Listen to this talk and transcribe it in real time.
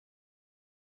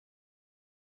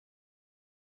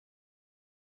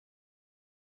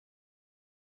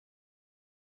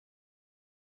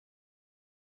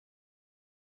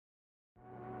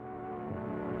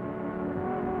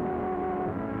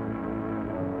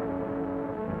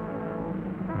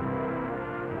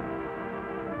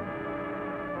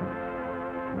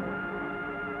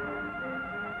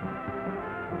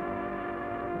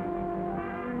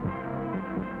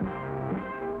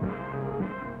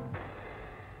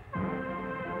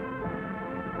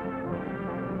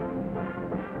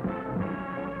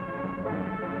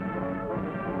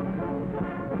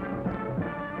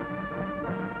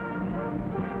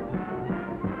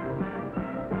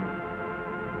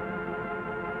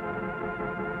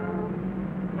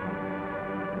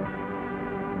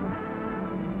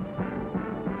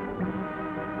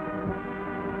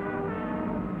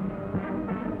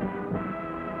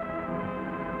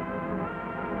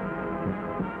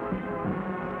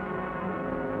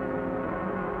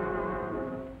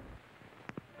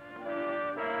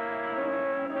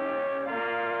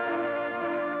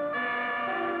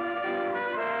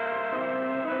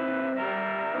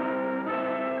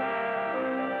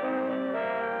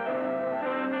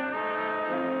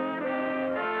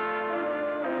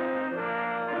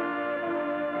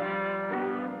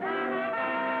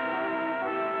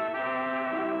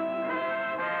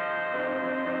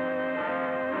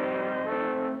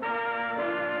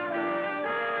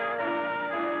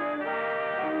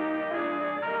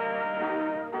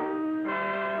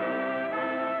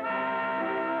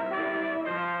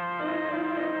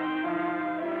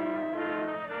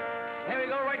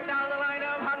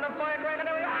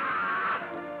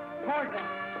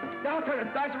Don't turn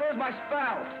it, Dice. Where's my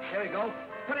spell? Here we go.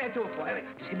 What do I do it for?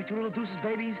 Just give me 2 little deuces,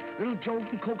 babies. Little Joe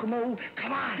from Kokomo.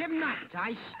 Come on. Give him that,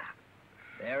 Dice.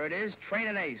 There it is. Train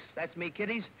an ace. That's me,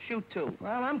 kiddies. Shoot 2.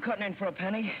 Well, I'm cutting in for a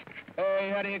penny.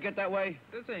 Hey, how do you get that way?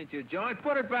 This ain't you, Joyce.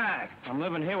 Put it back. I'm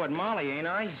living here with Molly, ain't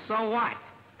I? So what?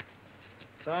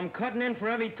 So I'm cutting in for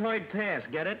every toyed pass,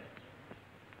 get it?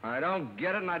 I don't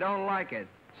get it and I don't like it.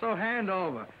 So hand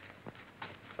over.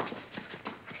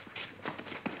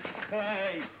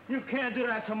 Hey, you can't do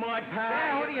that to my pal.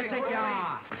 Hey, what do you think you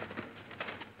are?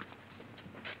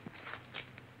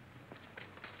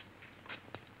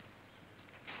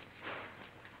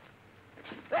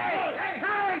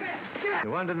 You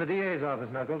want in the DA's office,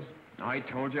 Knuckles? I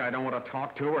told you I don't want to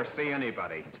talk to or see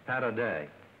anybody. It's Pat O'Day.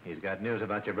 He's got news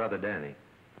about your brother, Danny.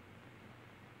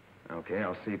 Okay,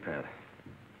 I'll see Pat.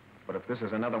 But if this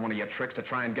is another one of your tricks to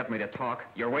try and get me to talk,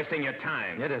 you're wasting your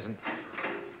time. It isn't.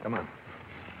 Come on.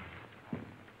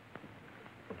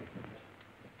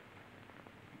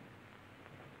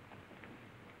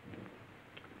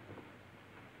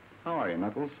 How are you,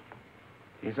 Knuckles?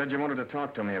 He said you wanted to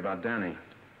talk to me about Danny.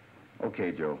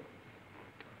 Okay, Joe.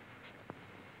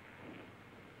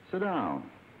 Sit down.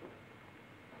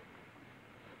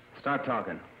 Start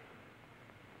talking.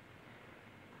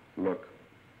 Look,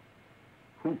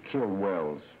 who killed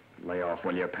Wells? Lay off,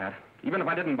 will you, Pat? Even if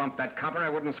I didn't bump that copper, I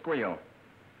wouldn't squeal.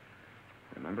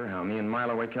 Remember how me and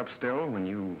Mileaway kept still when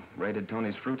you raided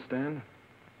Tony's fruit stand?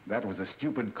 That was a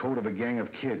stupid code of a gang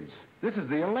of kids. This is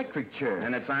the electric chair.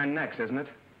 And it's our necks, isn't it?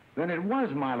 Then it was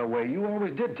Mileaway. You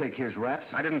always did take his raps.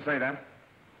 I didn't say that.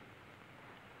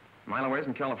 Mileaway's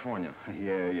in California.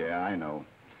 Yeah, I know.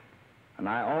 And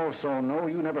I also know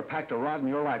you never packed a rod in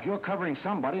your life. You're covering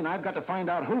somebody, and I've got to find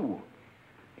out who.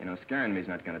 You know, scaring me's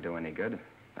not going to do any good.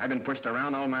 I've been pushed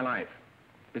around all my life.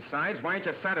 Besides, why aren't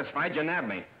you satisfied you nabbed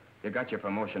me? You got your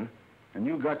promotion. And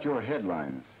you got your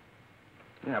headlines.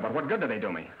 Yeah, but what good do they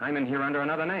do me? I'm in here under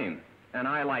another name. And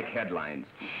I like headlines.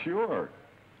 Sure.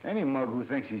 Any mug who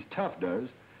thinks he's tough does.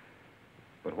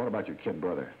 But what about your kid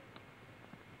brother?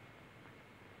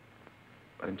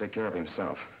 Let him take care of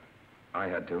himself. I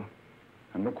had to.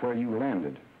 And look where you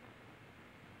landed.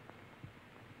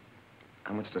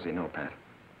 How much does he know, Pat?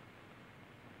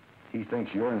 He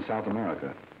thinks you're in South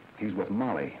America. He's with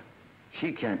Molly.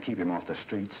 She can't keep him off the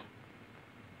streets.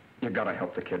 You gotta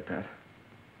help the kid, Pat.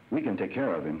 We can take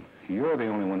care of him. You're the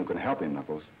only one who can help him,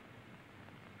 Knuckles.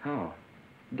 How?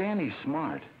 Danny's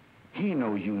smart. He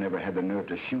knows you never had the nerve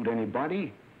to shoot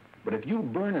anybody. But if you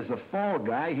burn as the fall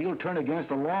guy, he'll turn against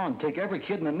the law and take every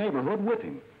kid in the neighborhood with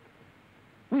him.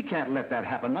 We can't let that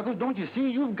happen, Knuckles. Don't you see?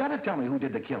 You've got to tell me who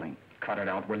did the killing. Cut it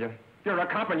out, will you? You're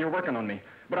a cop and you're working on me.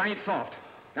 But I ain't soft.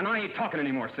 And I ain't talking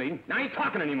anymore, see? I ain't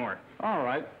talking anymore. All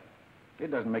right.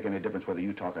 It doesn't make any difference whether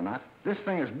you talk or not. This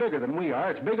thing is bigger than we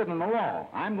are. It's bigger than the law.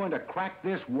 I'm going to crack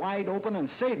this wide open and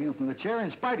save you from the chair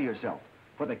in spite of yourself.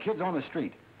 For the kids on the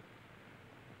street.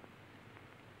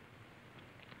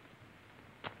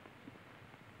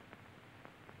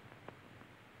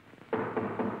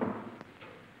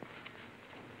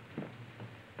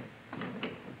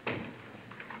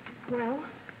 Well?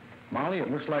 Molly, it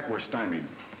looks like we're stymied.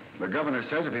 The governor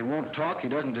says if he won't talk, he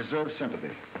doesn't deserve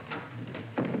sympathy.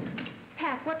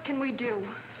 Pat, what can we do?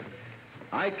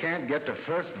 I can't get to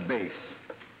first base.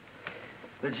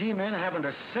 The G-men haven't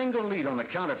a single lead on the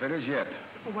counterfeiters yet.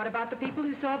 Well, what about the people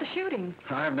who saw the shooting?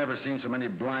 I've never seen so many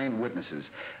blind witnesses.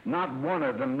 Not one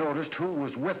of them noticed who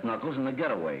was with Knuckles in the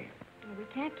getaway. Well, we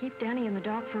can't keep Danny in the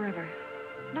dark forever.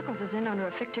 Knuckles is in under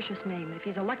a fictitious name. If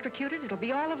he's electrocuted, it'll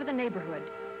be all over the neighborhood.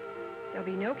 There'll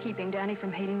be no keeping Danny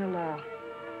from hating the law.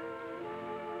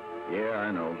 Yeah,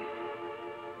 I know.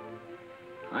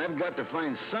 I've got to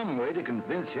find some way to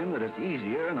convince him that it's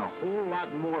easier and a whole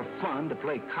lot more fun to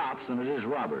play cops than it is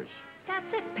robbers. That's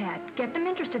it, Pat. Get them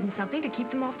interested in something to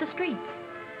keep them off the streets.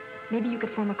 Maybe you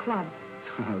could form a club.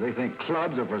 They think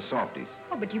clubs are for softies.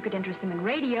 Oh, but you could interest them in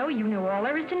radio. You know all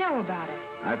there is to know about it.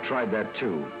 I've tried that,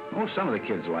 too. Oh, some of the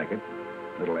kids like it.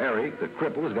 Little Eric, the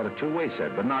cripple, has got a two-way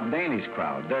set, but not Danny's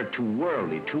crowd. They're too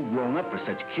worldly, too grown up for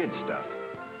such kid stuff.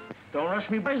 Don't rush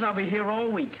me, boys. I'll be here all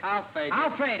week. I'll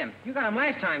fade him. You got him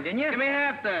last time, didn't you? Give me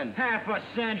half, then. Half a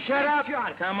cent. Shut up.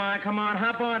 Come on.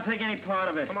 Hop on. Take any part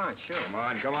of it. Come on, shoot. Come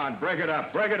on. Break it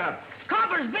up.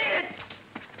 Coppers, beat it!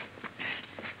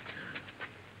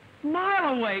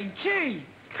 Mileaway, gee.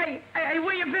 Hey,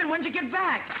 where you been? When'd you get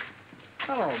back?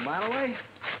 Hello, Mileaway.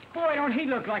 Boy, don't he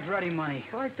look like ready money.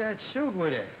 Like that suit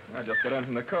with it. I just got in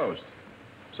from the coast.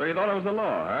 So you thought it was the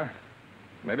law, huh?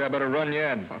 Maybe I better run you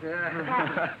in.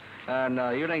 No,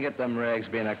 you didn't get them rags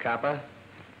being a copper.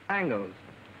 Angles.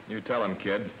 You tell him,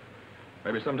 kid.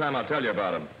 Maybe sometime I'll tell you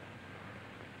about him.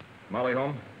 Molly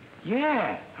home?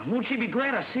 Yeah. And won't she be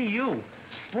glad to see you?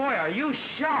 Boy, are you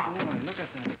sharp. Oh, look at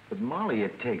that. But, Molly,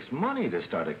 it takes money to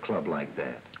start a club like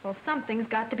that. Well, something's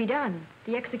got to be done.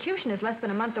 The execution is less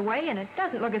than a month away, and it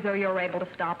doesn't look as though you're able to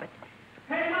stop it.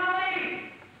 Hey, Molly!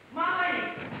 Molly!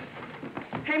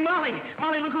 Hey, Molly!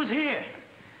 Molly, look who's here.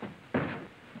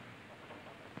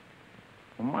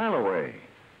 A mile away.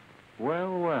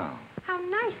 Well, well. How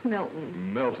nice,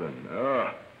 Milton. Milton.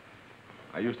 Oh.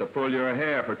 I used to pull your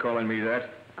hair for calling me that.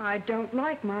 I don't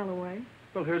like Mileaway.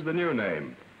 Well, here's the new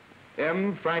name.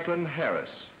 M. Franklin Harris.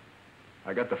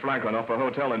 I got the Franklin off a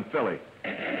hotel in Philly.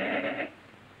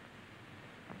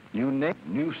 New name,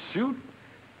 new suit?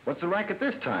 What's the racket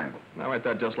this time? Now, ain't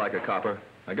that just like a copper?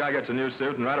 A guy gets a new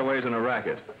suit and right away he's in a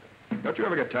racket. Don't you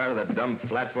ever get tired of that dumb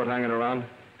flatfoot hanging around?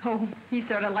 Oh, he's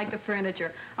sort of like the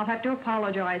furniture. I'll have to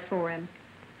apologize for him.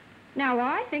 Now,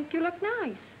 I think you look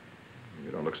nice.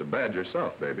 You don't look so bad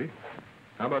yourself, baby.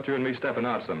 How about you and me stepping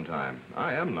out sometime?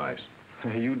 I am nice.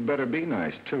 You'd better be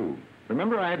nice, too.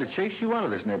 Remember, I had to chase you out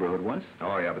of this neighborhood once?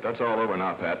 Oh, yeah, but that's all over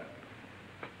now, Pat.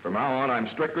 From now on, I'm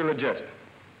strictly legit.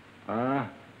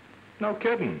 No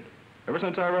kidding. Ever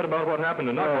since I read about what happened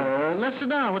to Knuckles... let's sit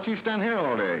down. What you stand here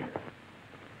all day?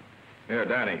 Here,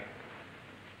 Danny.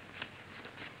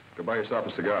 Go buy yourself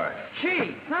a cigar.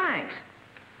 Gee, thanks.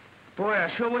 Boy,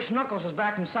 I sure wish Knuckles was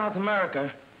back from South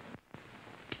America.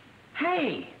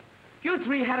 Hey, you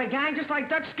three had a gang just like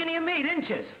Dutch Skinny and me, didn't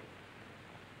you?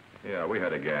 Yeah, we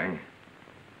had a gang.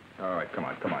 All right, come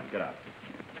on, get out.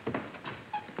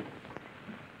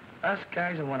 Us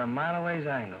guys are one of Mileaway's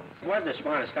angles. Wasn't the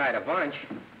smartest guy of the bunch.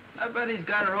 I bet he's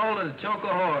got her old as a choke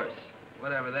a horse.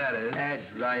 Whatever that is. That's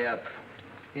dry up.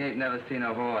 He ain't never seen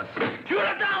a horse. Shoot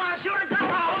a dollar! Shoot a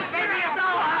dollar! Give me a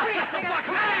dollar!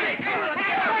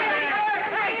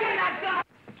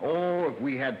 Oh, if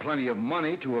we had plenty of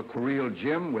money to a real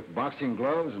gym with boxing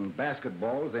gloves and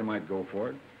basketballs, they might go for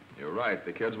it. You're right.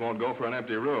 The kids won't go for an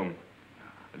empty room.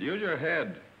 But use your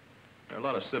head. There are a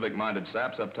lot of civic-minded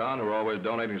saps uptown who are always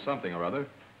donating something or other.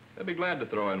 They'd be glad to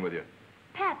throw in with you.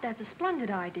 Pat, that's a splendid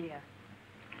idea.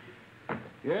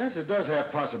 Yes, it does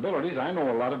have possibilities. I know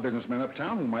a lot of businessmen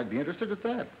uptown who might be interested at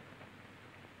that.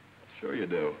 Sure you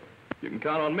do. You can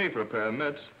count on me for a pair of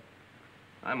mitts.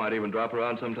 I might even drop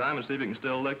around sometime and see if you can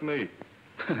still lick me.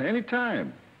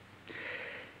 Anytime.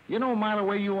 You know,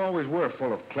 Mileaway, you always were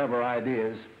full of clever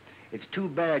ideas. It's too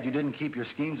bad you didn't keep your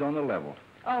schemes on the level.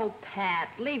 Oh, Pat,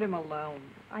 leave him alone.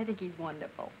 I think he's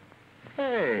wonderful.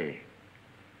 Hey,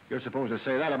 you're supposed to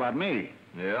say that about me.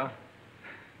 Yeah?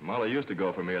 Molly used to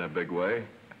go for me in a big way.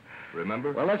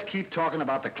 Remember? Well, let's keep talking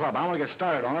about the club. I want to get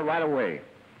started on it right away.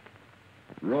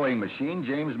 Rowing machine,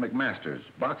 James McMasters.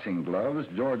 Boxing gloves,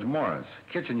 George Morris.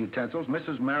 Kitchen utensils,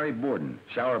 Mrs. Mary Borden.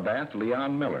 Shower bath,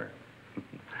 Leon Miller.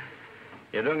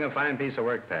 You're doing a fine piece of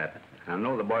work, Pat. I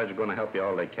know the boys are going to help you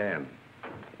all they can.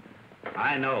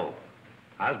 I know.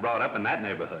 I was brought up in that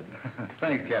neighborhood.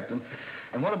 Thanks, Captain.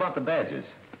 And what about the badges?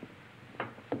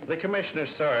 The commissioner's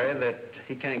sorry that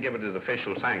he can't give it his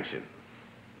official sanction.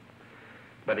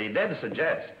 But he did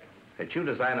suggest that you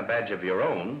design a badge of your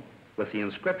own with the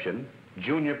inscription,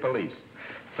 Junior Police.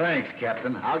 Thanks,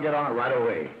 Captain. I'll get on it right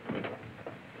away.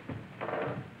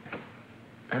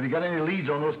 Have you got any leads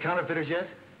on those counterfeiters yet?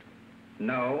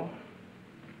 No.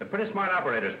 They're pretty smart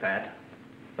operators, Pat.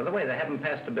 By the way, they haven't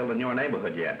passed a bill in your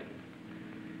neighborhood yet.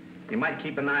 You might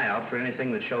keep an eye out for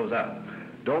anything that shows up.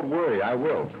 Don't worry, I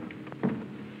will.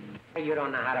 You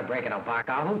don't know how to break in a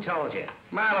boxcar. Who told you?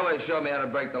 Mileaway showed me how to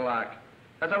break the lock.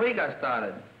 That's how he got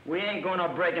started. We ain't going to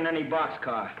break in any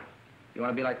boxcar. You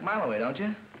want to be like Mileaway, don't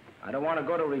you? I don't want to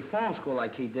go to reform school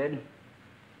like he did.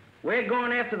 We're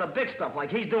going after the big stuff like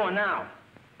he's doing now.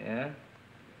 Yeah?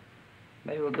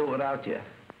 Maybe we'll do it without you.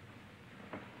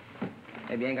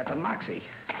 Maybe you ain't got the moxie.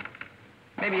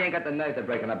 Maybe you ain't got the nerve to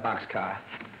break in a boxcar.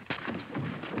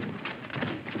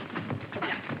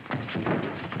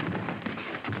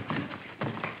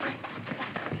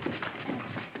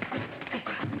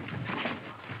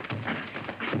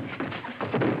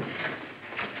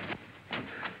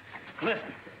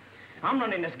 Listen, I'm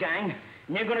running this gang,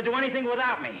 and you're going to do anything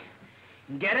without me.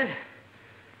 Get it?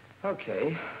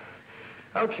 Okay.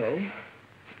 Okay.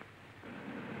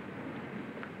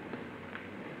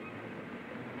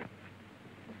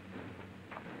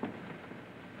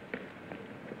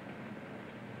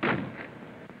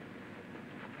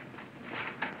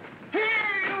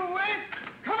 Here, you wait!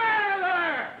 Come out of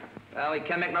there! Well, we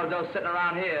can't make no dough sitting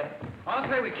around here. I'll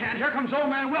say we can't. Here comes old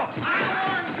man Wilkes.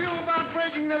 I warned you about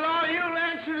breaking the law. You'll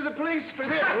answer to the police for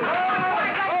this. How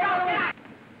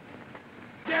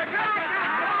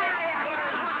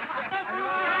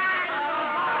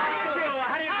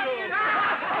do you do?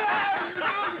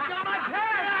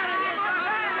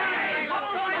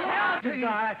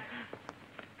 die.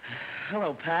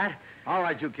 Hello, Pat. All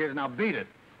right, you kids, now beat it.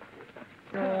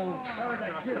 Oh.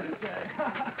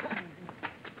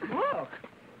 Look.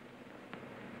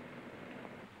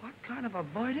 What kind of a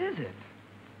bird is it?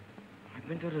 I've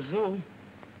been to the zoo.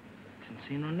 Didn't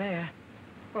see none there.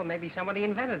 Well, maybe somebody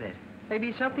invented it. Maybe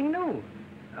it's something new.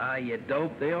 Ah, you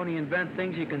dope. They only invent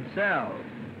things you can sell.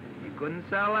 You couldn't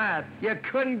sell that. You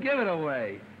couldn't give it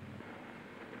away.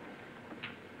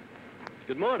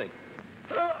 Good morning.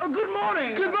 Good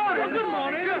morning. Good morning. Good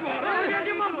morning. Good morning.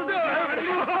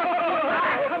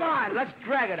 Come on, let's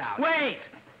drag it out. Wait.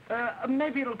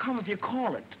 Maybe it'll come if you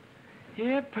call it.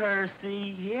 Here,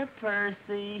 Percy. Here,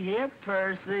 Percy. Here,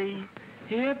 Percy.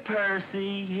 Here,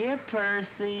 Percy. Here,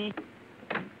 Percy.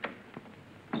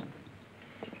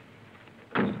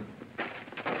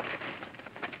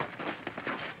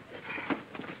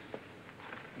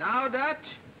 Now, Dutch?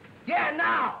 Yeah,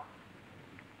 now.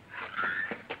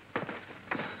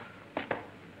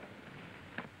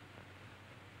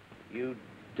 You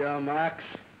dumb ox.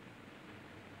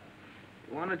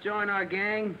 You want to join our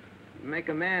gang? Make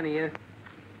a man of you.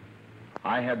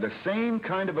 I had the same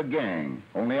kind of a gang,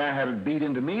 only I had it beat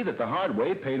into me that the hard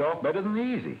way paid off better than the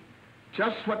easy.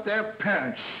 Just what their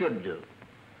parents should do.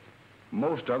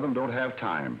 Most of them don't have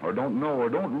time, or don't know, or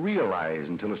don't realize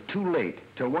until it's too late,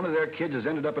 till one of their kids has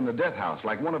ended up in the death house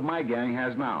like one of my gang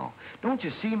has now. Don't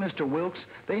you see, Mr. Wilkes?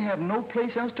 They have no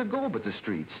place else to go but the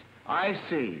streets. I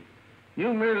see.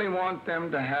 You merely want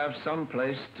them to have some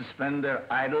place to spend their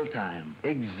idle time.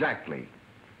 Exactly.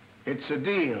 It's a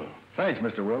deal. Thanks,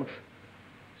 Mr. Wilkes.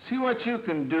 See what you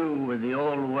can do with the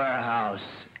old warehouse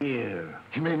here.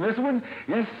 You mean this one?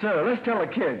 Yes, sir. Let's tell the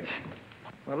kids.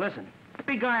 Well, listen.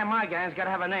 Every guy in my gang's got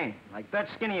to have a name, like Dutch,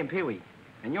 Skinny, and Pee-wee.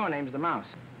 And your name's the Mouse.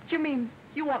 You mean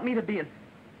you want me to be in...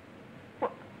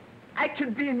 Well, I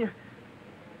could be in your...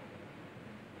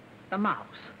 The Mouse.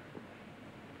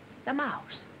 The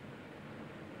Mouse.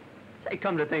 Say,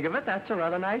 come to think of it, that's a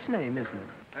rather nice name, isn't it?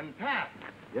 And Pat.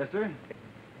 Yes, sir?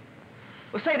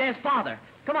 Well, say, there's Father.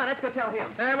 Come on, let's go tell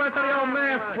him. Hey, what's the old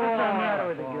man for? What's the matter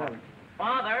with the gun?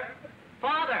 Father!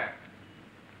 Father!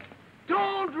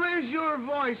 Don't raise your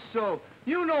voice so.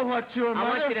 You know what your I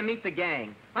mother... want you to meet the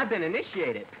gang. I've been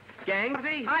initiated. Gang?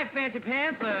 Hi, Fancy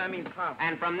Pants. Pop.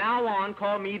 And from now on,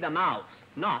 call me the Mouse,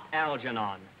 not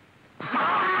Algernon. All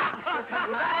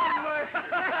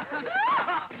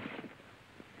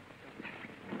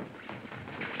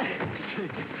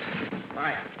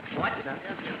right. What? Let's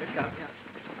go.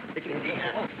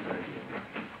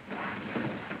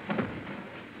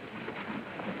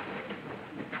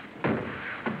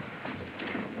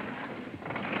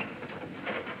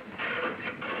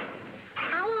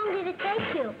 How long did it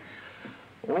take you?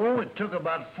 Oh, it took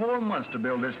about 4 months to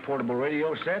build this portable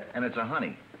radio set, and it's a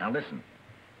honey. Now, listen.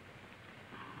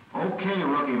 Okay,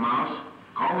 Rookie Mouse.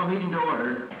 Call the meeting to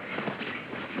order.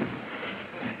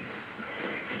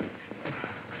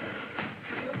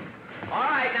 All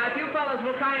right, now, if you fellas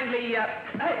will kindly,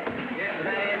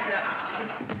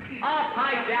 all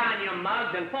pipe down, you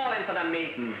mugs, and fall into the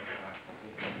meeting.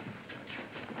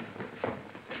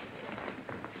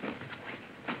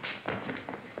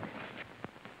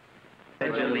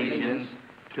 Pledge allegiance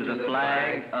to the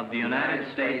flag of the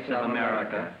United States of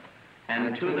America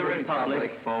and to the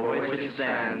republic for which it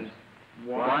stands,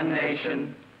 one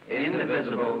nation,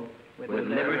 indivisible, with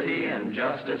liberty and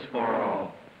justice for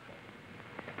all.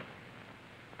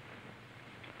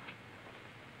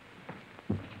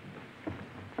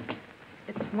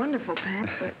 It's wonderful, Pat,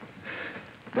 but...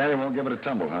 Daddy won't give it a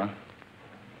tumble, huh?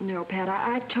 No, Pat,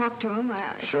 I talked to him.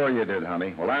 Sure you did,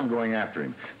 honey. Well, I'm going after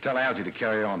him. Tell Algie to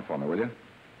carry on for me, will you?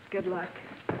 Good luck.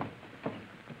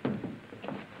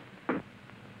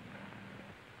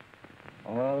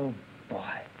 Oh,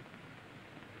 boy.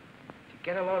 Did you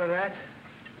get a load of that?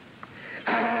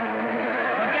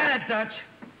 Forget it, Dutch.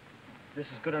 This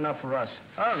is good enough for us.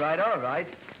 All right, all right.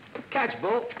 Catch,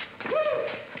 Bull.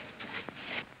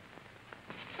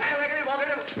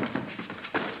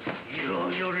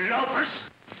 You loafers.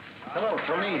 Hello,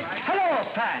 Tony. Hello,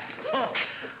 Pat. Oh,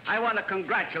 I want to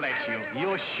congratulate you.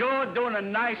 You're sure doing a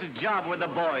nice job with the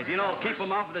boys. You know, keep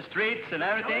them off the streets and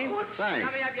everything.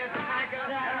 Thanks.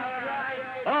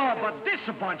 Oh, but this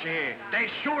a bunch of here. They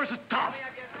sure is tough.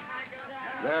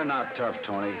 They're not tough,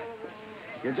 Tony.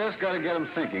 You just got to get them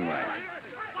thinking right.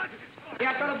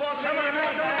 Yeah, come on, come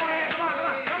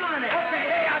on. Okay,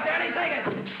 hey, out there, take it.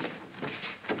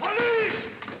 Police!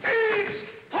 Thieves!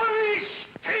 Police!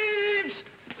 Thieves!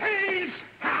 Thieves!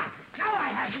 Ha! Now I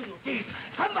have you, thief.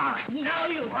 Come on. Now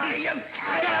you see him.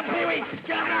 Get up, Pee-wee.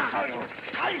 Get up.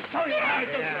 I'll show you how to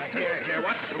do it. Here,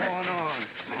 what's going on?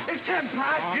 It's him,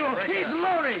 Pat. He's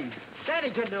loading.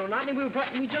 Daddy couldn't do nothing.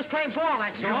 We just playing ball,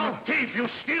 that's all. You thief, you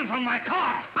steal from my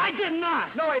car. I did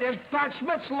not. No, he didn't. Pat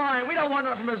Schmidt's lying. We don't want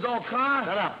nothing from his old car.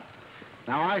 Shut up.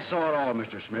 Now, I saw it all,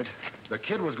 Mr. Schmidt. The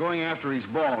kid was going after his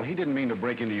ball. He didn't mean to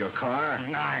break into your car.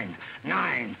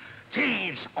 Nine.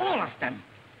 Thieves, all of them.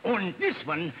 On this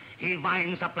one, he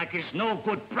winds up like his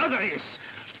no-good brother is.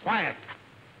 Quiet.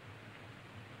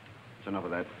 That's enough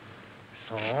of that.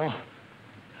 So,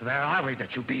 where are we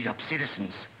that you beat up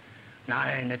citizens?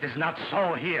 Nine, it is not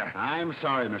so here. I'm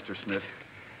sorry, Mr. Schmidt.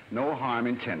 No harm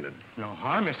intended. No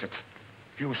harm is it?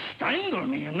 You strangle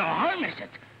me, and no harm is it?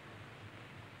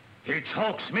 He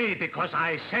chokes me because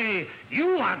I say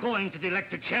you are going to the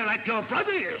electric chair like your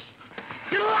brother is.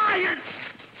 You liar!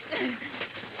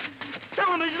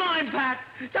 Tell him he's lying, Pat.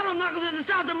 Tell him Knuckles is in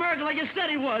South America like you said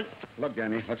he was. Look,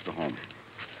 Danny, let's go home.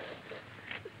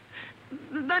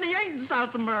 Then he ain't in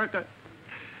South America.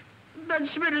 Then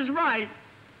Schmidt is right.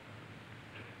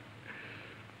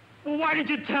 Well, why did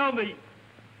you tell me?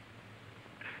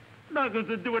 Knuckles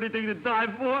didn't do anything to die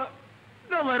for.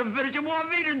 Don't let him finish. He won't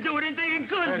me to do anything he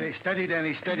could. Steady,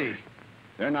 Danny, steady.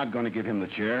 They're not going to give him the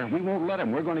chair. We won't let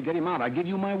him. We're going to get him out. I give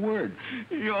you my word.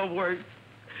 Your word.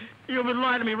 You've been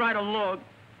lying to me right along.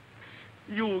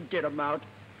 You'll get him out.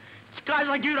 It's guys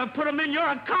like you that put him in. You're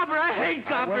a copper. I hate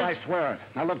coppers. Well, I swear it.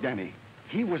 Now, look, Danny.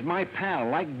 He was my pal,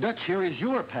 like Dutch here is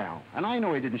your pal. And I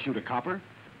know he didn't shoot a copper.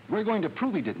 We're going to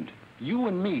prove he didn't. You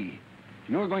and me.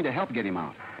 You're going to help get him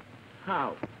out.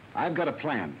 How? I've got a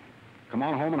plan. Come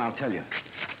on home and I'll tell you.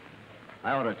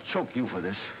 I ought to choke you for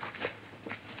this.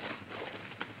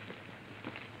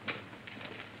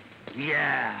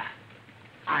 Yeah.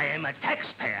 I am a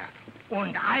taxpayer.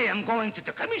 And I am going to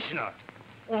the commissioner.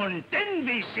 And then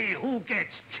we see who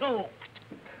gets choked.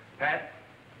 Pat,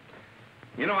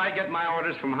 you know I get my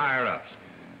orders from higher-ups.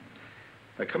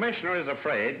 The commissioner is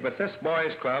afraid with this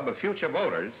boys' club of future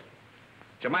voters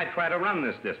that you might try to run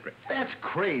this district. That's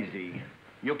crazy.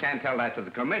 You can't tell that to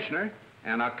the commissioner,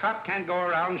 and a cop can't go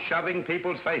around shoving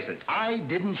people's faces. I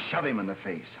didn't shove him in the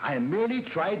face. I merely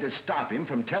tried to stop him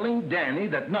from telling Danny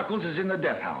that Knuckles is in the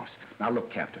death house. Now,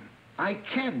 look, Captain, I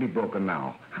can't be broken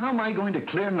now. How am I going to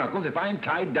clear Knuckles if I'm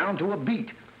tied down to a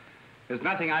beat? There's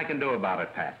nothing I can do about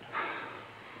it, Pat.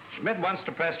 Schmidt wants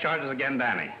to press charges against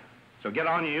Danny. So get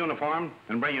on your uniform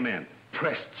and bring him in.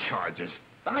 Press charges?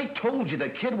 I told you the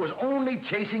kid was only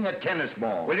chasing a tennis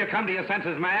ball. Will you come to your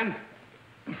senses, man?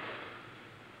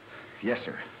 Yes,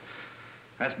 sir.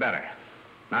 That's better.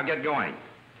 Now get going.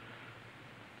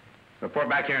 Report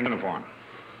back here in uniform.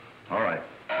 All right.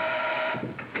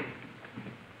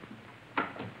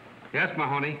 Yes,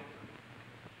 Mahoney.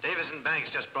 Davis and Banks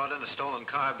just brought in a stolen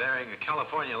car bearing a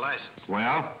California license.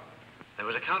 Well? There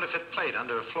was a counterfeit plate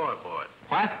under a floorboard.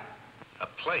 What? A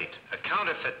plate. A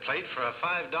counterfeit plate for a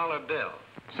 $5 bill.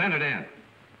 Send it in.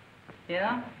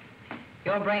 Yeah?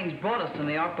 Your brains brought us to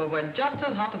New York, but we're just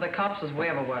as hot to the cops as we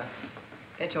ever were.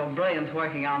 Get your brilliance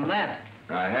working on that.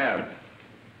 I have.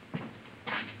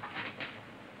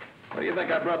 What do you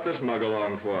think I brought this mug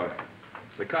along for?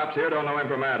 The cops here don't know him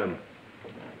from Adam.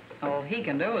 All he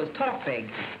can do is talk big.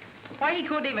 Why, he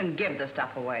couldn't even give the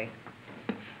stuff away.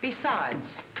 Besides,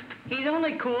 he's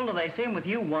only cool till they see him with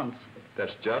you once.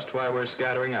 That's just why we're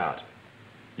scattering out.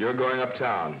 You're going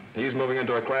uptown. He's moving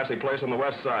into a classy place on the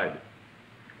west side.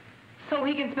 So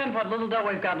he can spend what little dough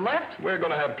we've got left? We're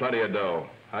going to have plenty of dough.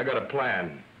 I got a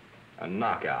plan. A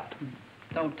knockout.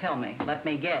 Don't tell me. Let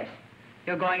me guess.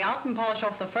 You're going out and polish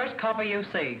off the first copper you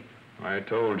see. I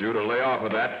told you to lay off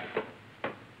of that.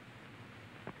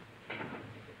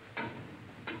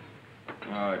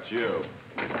 Oh, it's you.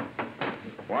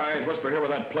 Why whisper here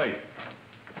with that plate?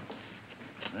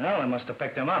 Well, I must have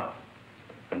picked him up.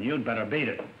 And you'd better beat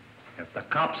it. If the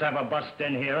cops ever bust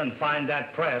in here and find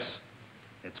that press,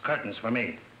 it's curtains for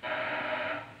me.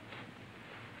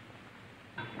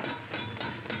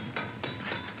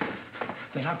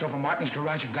 They knocked over Martin's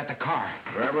garage and got the car.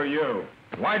 Where were you?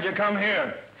 Why'd you come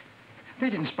here? They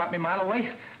didn't spot me a mile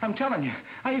away. I'm telling you.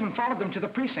 I even followed them to the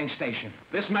precinct station.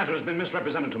 This matter has been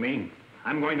misrepresented to me.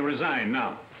 I'm going to resign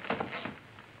now.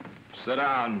 Sit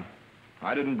down.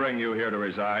 I didn't bring you here to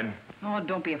resign. Oh,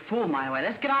 don't be a fool, Mileaway.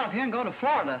 Let's get out of here and go to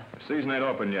Florida. The season ain't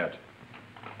open yet.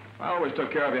 I always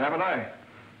took care of you, haven't I?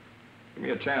 Give me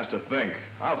a chance to think.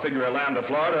 I'll figure a land to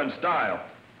Florida in style.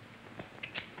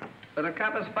 So the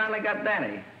coppers finally got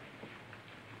Danny.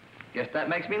 Guess that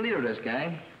makes me leader of this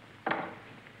gang.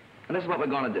 And this is what we're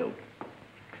going to do.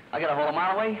 I get a hold of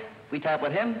Mileaway, we tie up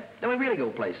with him, then we really go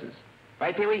places.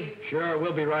 Right, Pee-wee? Sure,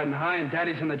 we'll be riding high and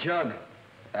Daddy's in the jug.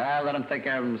 Let him take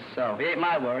care of himself. He ain't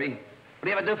my worry. What do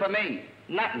you ever do for me?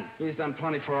 Nothing. He's done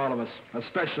plenty for all of us,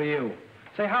 especially you.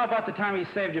 Say, how about the time he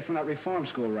saved you from that reform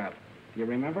school rap? You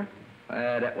remember?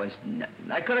 That was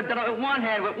nothing. I could have done it with one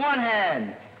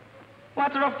hand.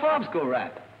 What's a reform school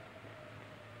rap?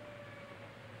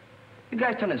 You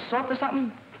guys turning soft or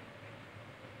something?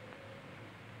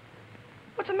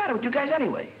 What's the matter with you guys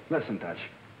anyway? Listen, Dutch.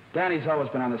 Danny's always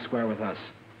been on the square with us.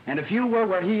 And if you were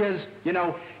where he is, you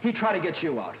know, he'd try to get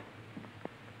you out.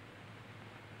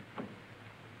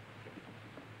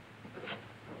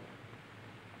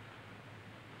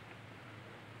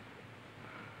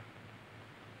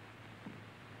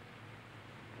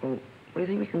 Well, what do you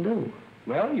think we can do?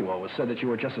 Well, you always said that you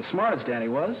were just as smart as Danny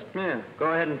was. Yeah, go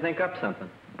ahead and think up something.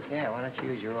 Yeah, why don't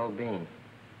you use your old bean?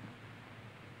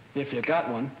 If you got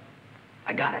one.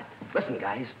 I got it. Listen,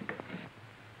 guys.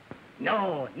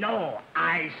 No,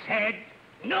 I said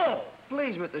no.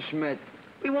 Please, Mr. Schmidt.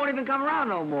 We won't even come around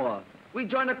no more. We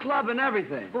joined the club and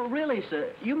everything. Well, really,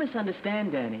 sir, you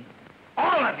misunderstand Danny.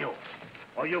 All of you.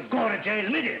 Or you go to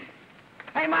jail with him.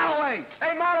 Hey, Mileaway!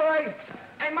 Hey, Mileaway!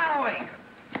 Hey, Mileaway!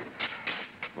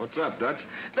 What's up, Dutch?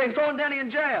 They've thrown Danny in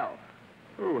jail.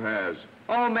 Who has?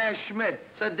 Old man Schmidt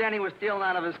said Danny was stealing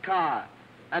out of his car.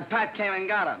 And Pat came and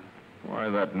got him. Why,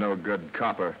 that no-good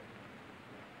copper.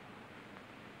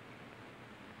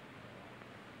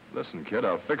 Listen, kid,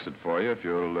 I'll fix it for you if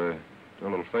you'll do a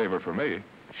little favor for me.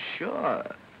 Sure.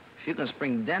 If you can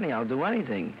spring Danny, I'll do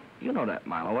anything. You know that,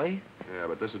 Mileaway. Yeah,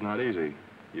 but this is not easy.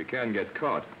 You can get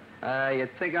caught. You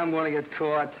think I'm going to get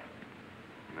caught?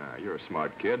 Nah, you're a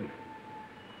smart kid.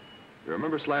 You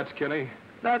remember Slats Kinney?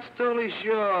 That's totally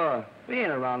sure. We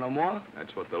ain't around no more.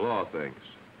 That's what the law thinks.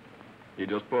 He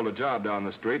just pulled a job down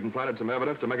the street and planted some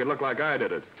evidence to make it look like I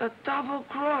did it. The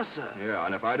double-crosser. Yeah,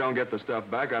 and if I don't get the stuff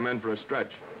back, I'm in for a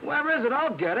stretch. Where is it?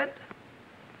 I'll get it.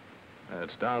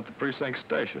 It's down at the precinct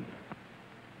station.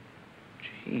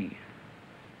 Gee.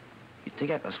 You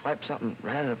think I could swipe something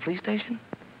right out of the police station?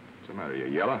 What's the matter, you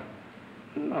yellow?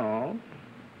 No.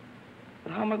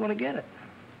 But how am I going to get it?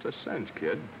 It's a cinch,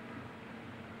 kid.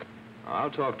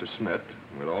 I'll talk to Schmidt,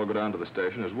 and we'll all go down to the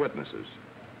station as witnesses.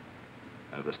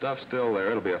 And if the stuff's still there,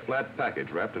 it'll be a flat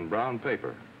package wrapped in brown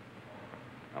paper.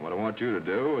 And what I want you to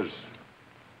do is...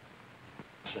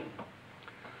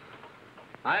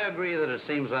 I agree that it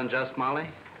seems unjust, Molly.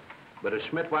 But if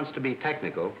Schmidt wants to be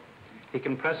technical, he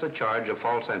can press a charge of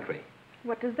false entry.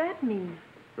 What does that mean?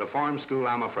 Reform school,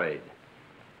 I'm afraid.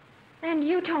 And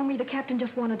you told me the captain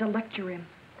just wanted to lecture him.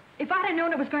 If I'd have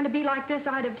known it was going to be like this,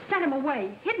 I'd have sent him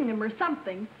away, hidden him or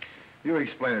something. You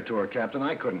explain it to her, Captain.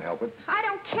 I couldn't help it. I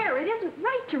don't care. It isn't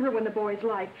right to ruin the boy's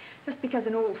life just because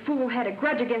an old fool had a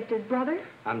grudge against his brother.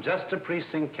 I'm just a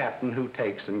precinct captain who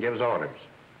takes and gives orders.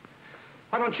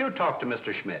 Why don't you talk to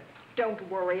Mr. Schmidt?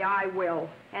 Don't worry, I will.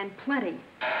 And plenty.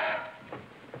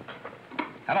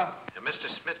 Hello?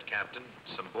 Mr. Schmidt, Captain.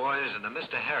 Some boys and a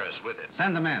Mr. Harris with it.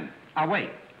 Send them in. I'll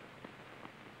wait.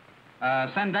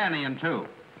 Send Danny in, too.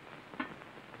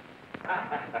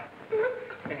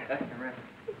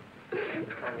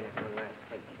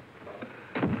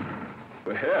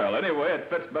 Well, anyway, it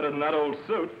fits better than that old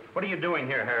suit. What are you doing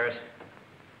here, Harris?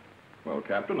 Well,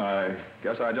 Captain, I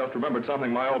guess I just remembered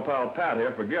something my old pal Pat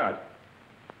here forgot.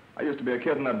 I used to be a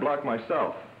kid in that block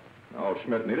myself. All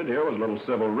Schmidt needed here was a little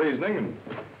civil reasoning and...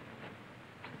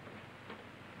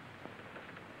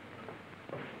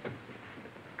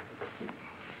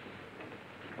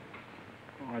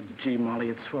 Oh, gee, Molly,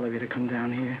 it's swell of you to come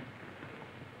down here.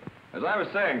 As I was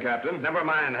saying, Captain... Never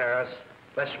mind, Harris.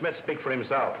 Let Schmidt speak for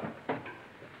himself.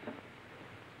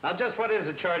 Now, just what is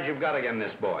the charge you've got against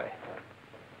this boy?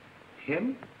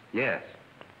 Him? Yes.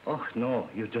 Oh, no,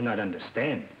 you do not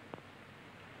understand.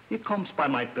 He comes by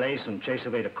my place and chases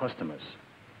away the customers.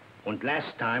 And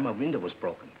last time a window was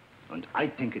broken. And I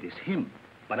think it is him,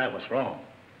 but I was wrong.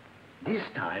 This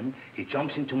time he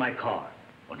jumps into my car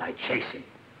and I chase him.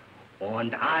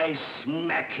 And I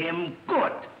smack him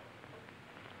good.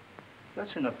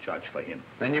 That's enough charge for him.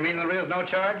 Then you mean there is no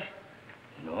charge?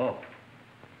 No.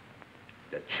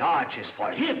 The charge is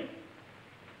for him.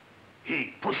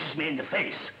 He pushes me in the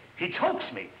face. He chokes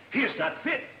me. He is not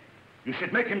fit. You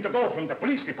should make him to go from the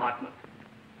police department.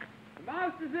 The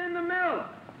mouse is in the mill.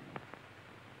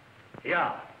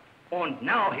 Yeah. And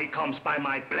now he comes by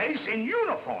my place in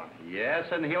uniform. Yes,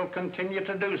 and he'll continue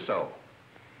to do so.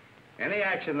 Any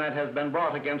action that has been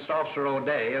brought against Officer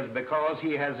O'Day is because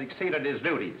he has exceeded his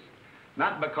duties,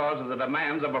 not because of the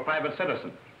demands of a private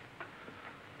citizen.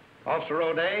 Officer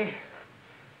O'Day,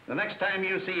 the next time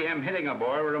you see him hitting a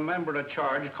boy, remember a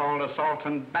charge called assault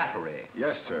and battery.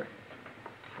 Yes, sir.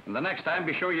 And the next time,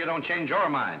 be sure you don't change your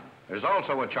mind. There's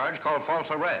also a charge called false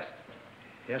arrest.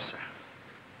 Yes, sir.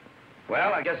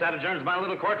 Well, I guess that adjourns my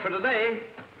little court for today.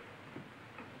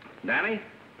 Danny?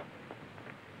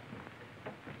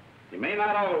 You may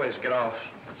not always get off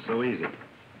so easy.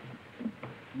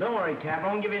 Don't worry, Cap. I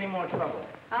won't give you any more trouble.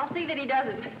 I'll see that he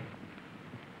doesn't.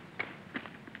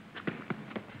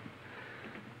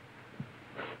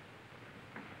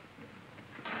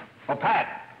 Oh,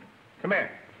 Pat, come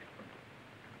here.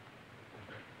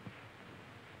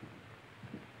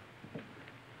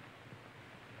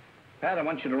 Pat, I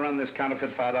want you to run this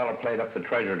counterfeit $5 plate up the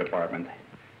Treasury Department.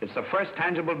 It's the first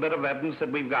tangible bit of evidence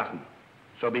that we've gotten,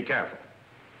 so be careful.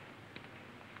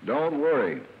 Don't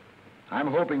worry. I'm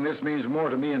hoping this means more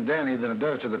to me and Danny than it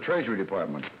does to the Treasury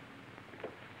Department.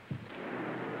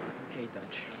 Okay,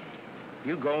 Dutch.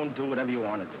 You go and do whatever you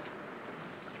want to do.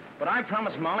 But I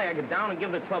promised Molly I'd get down and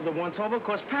give the club the once-over,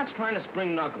 because Pat's trying to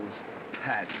spring Knuckles.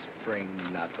 Pat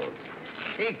spring Knuckles.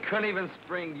 He couldn't even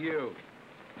spring you.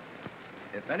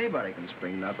 If anybody can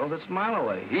spring Knuckles, it's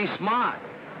Mileaway. He's smart.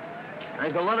 And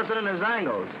he's gonna let us in his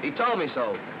angles. He told me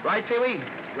so. Right, Pee-wee?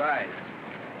 Right.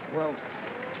 Well,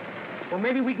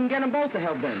 maybe we can get them both to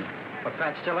help then. But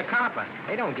Pat's still a copper.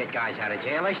 They don't get guys out of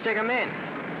jail. They stick them in.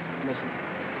 Listen,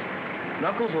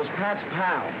 Knuckles was Pat's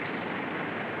pal.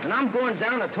 And I'm going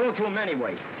down to talk to him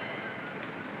anyway.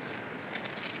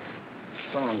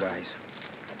 So long, guys.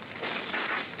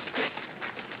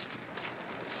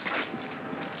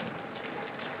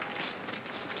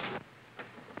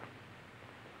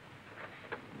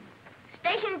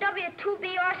 Station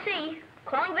W2BRC,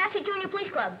 calling Vassar Junior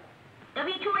Police Club.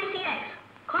 W2ACX,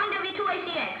 calling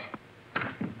W2ACX.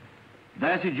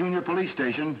 Vassar Junior Police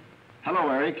Station. Hello,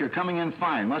 Eric. You're coming in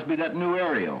fine. Must be that new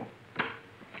aerial.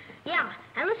 Yeah,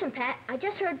 and listen, Pat, I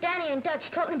just heard Danny and Dutch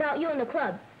talking about you in the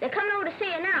club. They're coming over to see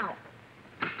you now.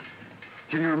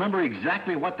 Can you remember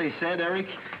exactly what they said, Eric?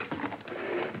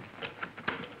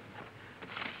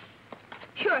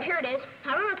 Sure, here it is.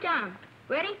 I wrote it down.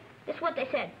 Ready? This is what they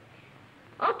said.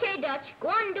 Okay, Dutch, go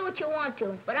on and do what you want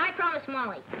to, but I promise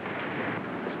Molly.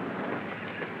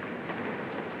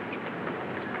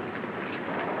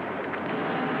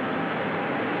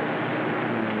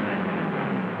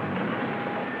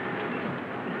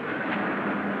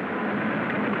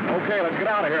 Okay, let's get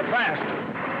out of here fast.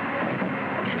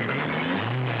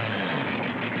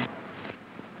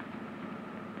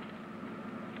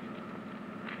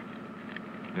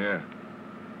 Yeah.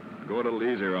 Go a little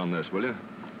easier on this, will you?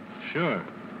 Sure.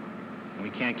 We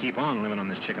can't keep on living on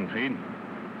this chicken feed.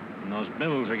 And those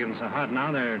bills are getting so hot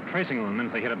now, they're tracing them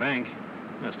if they hit a bank.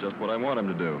 That's just what I want them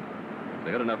to do. If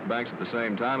they hit enough banks at the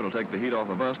same time, it'll take the heat off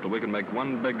of us till we can make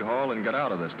one big haul and get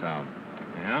out of this town.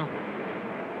 Yeah?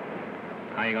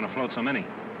 How are you going to float so many?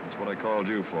 That's what I called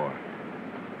you for.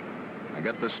 Now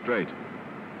get this straight.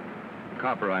 A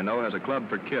copper I know has a club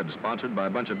for kids sponsored by a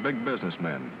bunch of big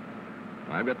businessmen.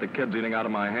 I've got the kids eating out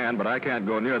of my hand, but I can't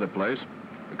go near the place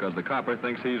because the copper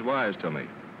thinks he's wise to me.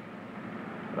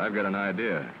 But I've got an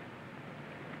idea.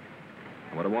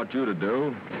 What I want you to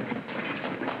do...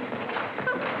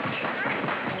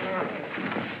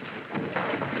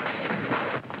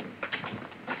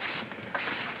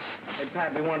 Hey,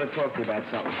 Pat, we wanted to talk to you about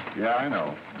something. Yeah, I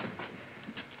know.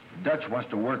 Dutch wants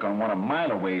to work on one of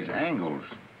Mileaway's angles.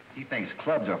 He thinks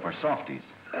clubs are for softies.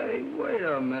 Hey, wait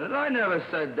a minute. I never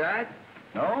said that.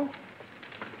 No?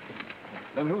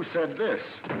 Then who said this?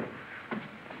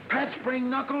 Pat spring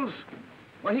Knuckles?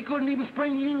 Well, he couldn't even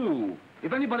spring you.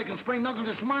 If anybody can spring Knuckles,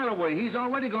 it's Mileaway. He's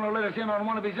already going to let us in on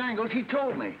one of his angles. He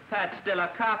told me. Pat's still a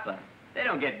copper. They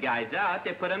don't get guys out,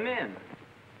 they put them in.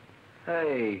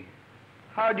 Hey,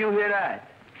 how'd you hear that?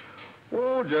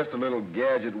 Oh, just a little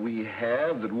gadget we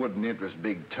have that wouldn't interest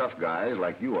big, tough guys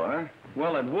like you are.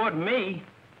 Well, it would me.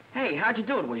 Hey, how'd you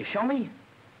do it? Will you show me?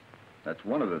 That's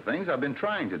one of the things I've been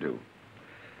trying to do.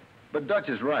 But Dutch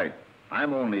is right.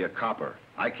 I'm only a copper.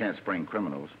 I can't spring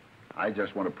criminals. I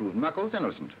just want to prove Knuckles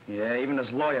innocent. Yeah, even his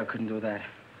lawyer couldn't do that.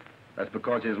 That's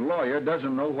because his lawyer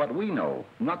doesn't know what we know.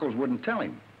 Knuckles wouldn't tell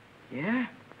him. Yeah?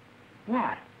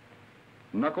 What?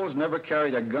 Knuckles never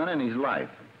carried a gun in his life.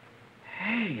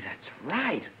 Hey, that's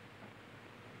right.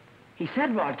 He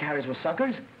said rod carriers were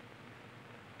suckers.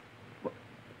 Well,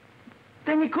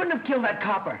 then he couldn't have killed that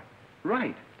copper.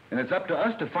 Right. And it's up to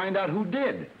us to find out who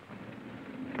did.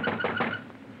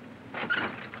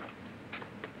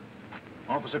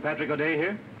 Officer Patrick O'Day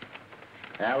here?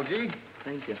 Algie?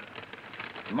 Thank you.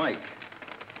 Mike.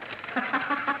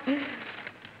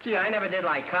 Gee, I never did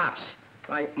like cops.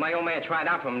 My old man tried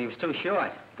out for him and he was too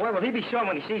short. Boy, will he be sure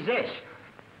when he sees this.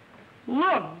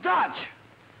 Look, Dutch.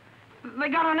 They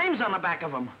got our names on the back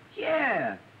of them.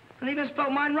 Yeah. And he even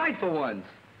spelled mine right for once.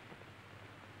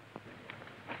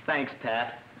 Thanks,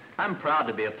 Pat. I'm proud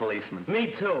to be a policeman.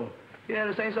 Me too. Yeah,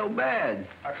 this ain't so bad.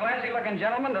 A classy-looking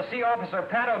gentleman to see Officer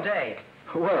Pat O'Day.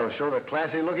 Well, sure a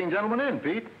classy-looking gentleman in,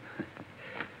 Pete.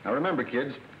 Now, remember,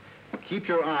 kids, keep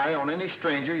your eye on any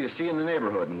stranger you see in the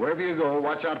neighborhood, and wherever you go,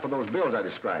 watch out for those bills I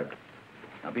described.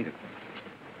 Now, beat it.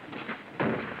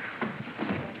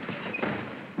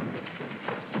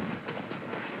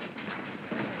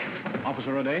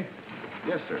 Officer O'Day?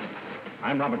 Yes, sir.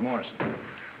 I'm Robert Morrison.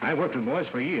 I've worked with boys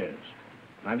for years.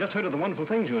 I've just heard of the wonderful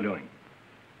things you're doing.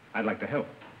 I'd like to help.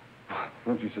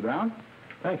 Won't you sit down?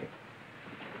 Thank you.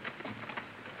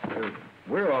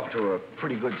 We're off to a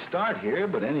pretty good start here,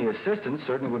 but any assistance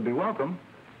certainly would be welcome.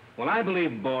 Well, I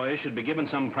believe boys should be given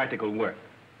some practical work,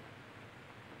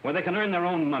 where they can earn their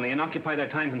own money and occupy their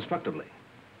time constructively.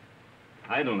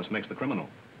 Idleness makes the criminal.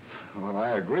 Well,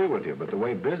 I agree with you, but the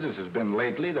way business has been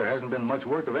lately, there hasn't been much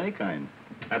work of any kind.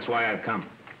 That's why I've come.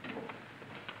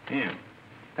 Here,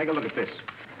 take a look at this.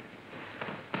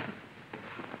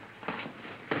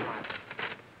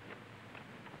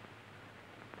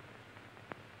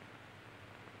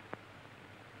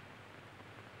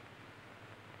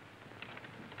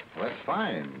 Well, that's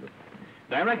fine, but...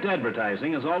 Direct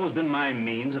advertising has always been my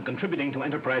means of contributing to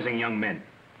enterprising young men.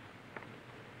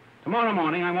 Tomorrow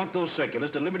morning, I want those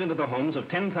circulars delivered into the homes of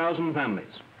 10,000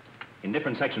 families in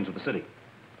different sections of the city.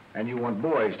 And you want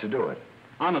boys to do it?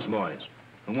 Honest boys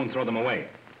who won't throw them away.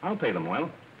 I'll pay them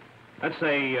well. Let's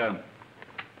say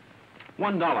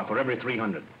 $1 for every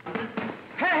 300.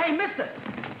 Hey, mister!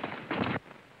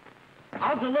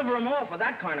 I'll deliver them all for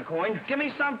that kind of coin. Give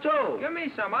me some, too. Give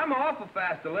me some. I'm an awful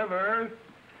fast deliverer.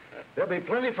 There'll be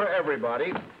plenty for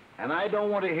everybody, and I don't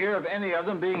want to hear of any of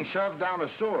them being shoved down a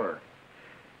sewer.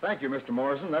 Thank you, Mr.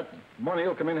 Morrison. That money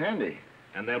will come in handy.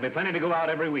 And there'll be plenty to go out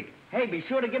every week. Hey, be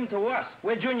sure to give them to us.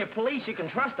 We're junior police. You can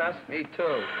trust us. Me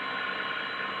too.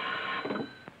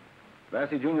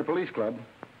 Vassy Junior Police Club.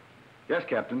 Yes,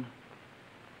 Captain.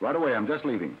 Right away, I'm just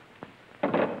leaving.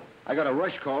 I got a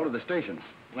rush call to the station.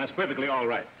 Well, that's perfectly all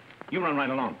right. You run right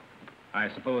along. I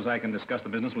suppose I can discuss the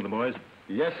business with the boys?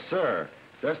 Yes, sir.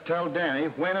 Just tell Danny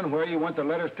when and where you want the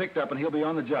letters picked up, and he'll be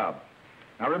on the job.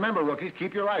 Now, remember, rookies,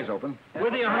 keep your eyes open.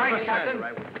 With you, right, Captain.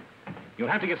 You'll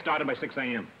have to get started by 6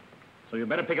 a.m., so you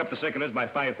better pick up the circulars by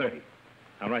 5:30.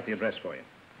 I'll write the address for you.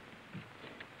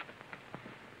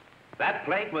 That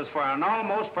plate was for an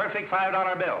almost perfect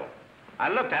 $5 bill. I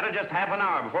looked at it just half an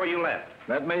hour before you left.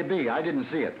 That may be. I didn't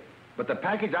see it. But the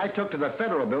package I took to the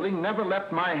Federal Building never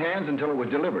left my hands until it was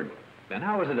delivered. Then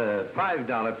how was it a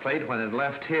 $5 plate when it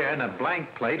left here and a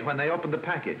blank plate when they opened the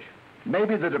package?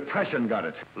 Maybe the Depression got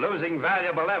it. Losing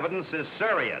valuable evidence is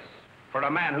serious for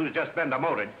a man who's just been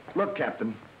demoted. Look,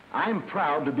 Captain, I'm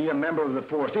proud to be a member of the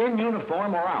force, in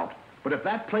uniform or out. But if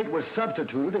that plate was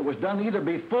substituted, it was done either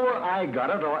before I got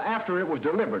it or after it was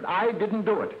delivered. I didn't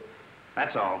do it.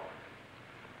 That's all.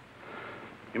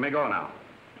 You may go now.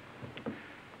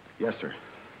 Yes, sir.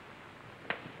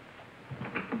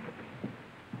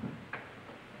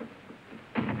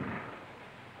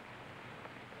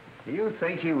 Do you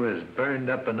think he was burned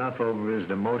up enough over his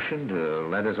demotion to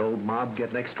let his old mob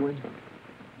get next to him?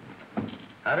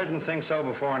 I didn't think so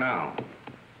before now.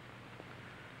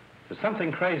 There's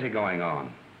something crazy going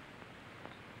on.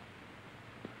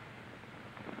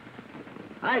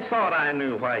 I thought I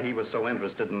knew why he was so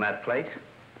interested in that plate.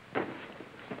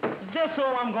 This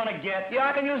all I'm gonna get. Yeah,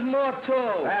 I can use more,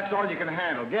 too. That's all you can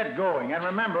handle. Get going. And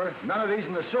remember, none of these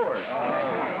in the sewer.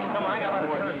 Come on, I got a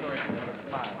lot of territory.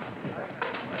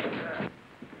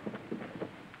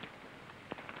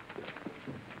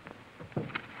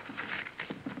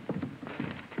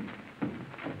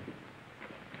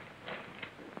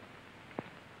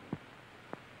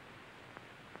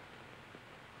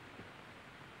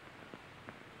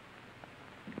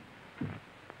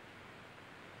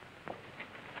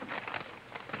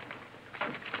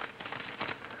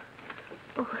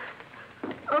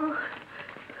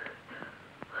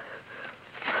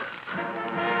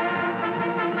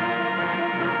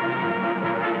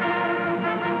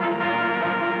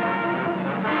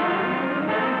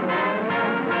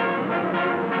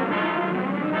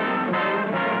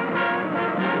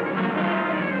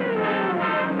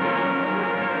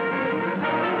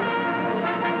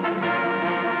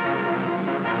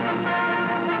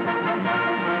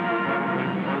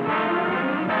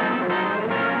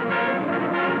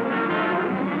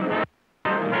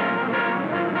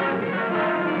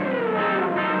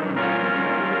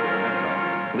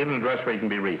 Leave an address where you can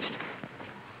be reached.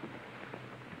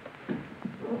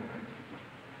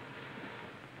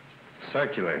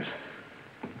 Circulars.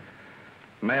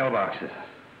 Mailboxes.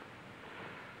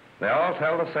 They all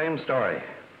tell the same story.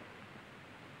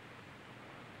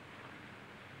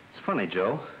 funny,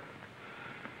 Joe.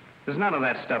 There's none of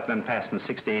that stuff been passed in the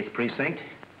 68th precinct.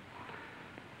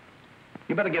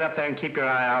 You better get up there and keep your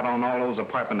eye out on all those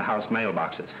apartment house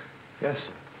mailboxes. Yes.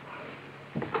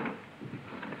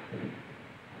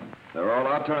 They're all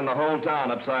out turning the whole town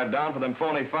upside down for them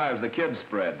phony fives the kids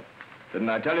spread. Didn't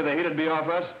I tell you the heat'd be off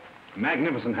us?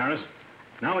 Magnificent, Harris.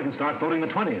 Now we can start voting the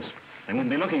 20s. They won't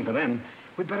be looking for them.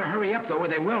 We better hurry up, though, or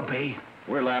they will be.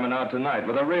 We're lambing out tonight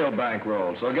with a real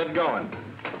bankroll, so get going.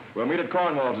 We'll meet at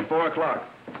Cornwall's at 4 o'clock.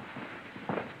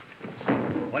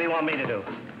 What do you want me to do?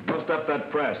 Bust up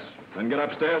that press, then get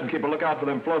upstairs and keep a lookout for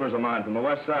them floaters of mine from the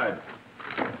west side.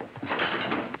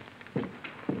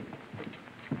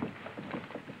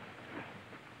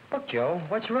 Look, Joe,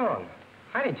 what's wrong?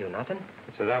 I didn't do nothing.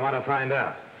 So I want to find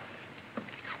out.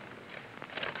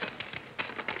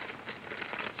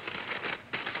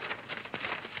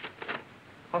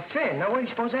 Oh, Finn, now where do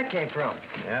you suppose that came from?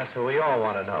 Yeah, so we all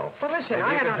want to know. Well, listen, Maybe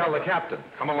I you had can tell the captain.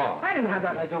 Come along. I didn't have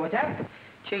nothing to do with that.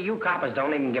 Gee, you coppers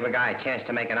don't even give a guy a chance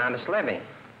to make an honest living.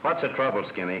 What's the trouble,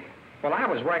 Skinny? Well, I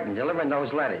was working, delivering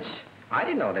those letters. I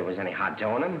didn't know there was any hot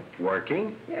dough in them.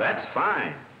 Working? Yeah. That's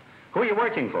fine. Who are you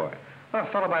working for? Well,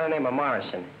 a fellow by the name of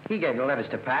Morrison. He gave the letters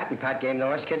to Pat, and Pat gave them to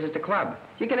us kids at the club.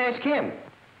 You can ask him.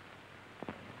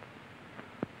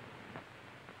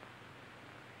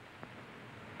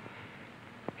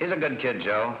 He's a good kid,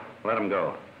 Joe. Let him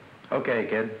go. Okay,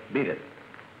 kid. Beat it.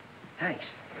 Thanks.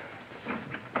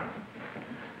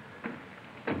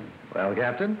 Well,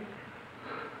 Captain?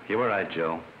 You were right,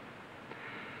 Joe.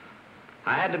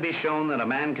 I had to be shown that a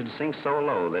man could sink so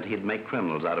low that he'd make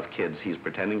criminals out of kids he's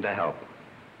pretending to help.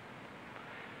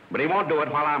 But he won't do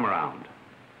it while I'm around.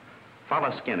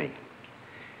 Follow Skinny.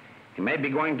 He may be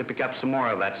going to pick up some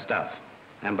more of that stuff.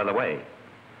 And by the way,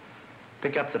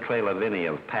 pick up the trail of any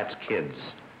of Pat's kids,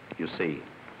 you see.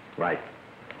 Right.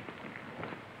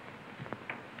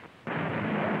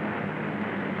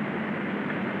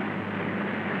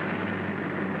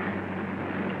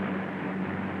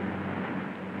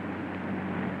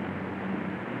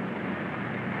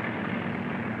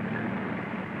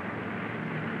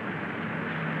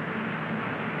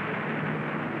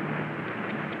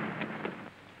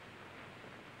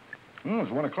 It's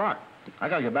 1 o'clock. I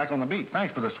gotta get back on the beat.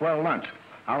 Thanks for the swell lunch.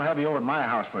 I'll have you over at my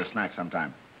house for a snack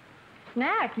sometime.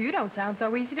 Snack? You don't sound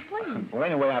so easy to please. Well,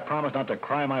 anyway, I promise not to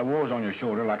cry my woes on your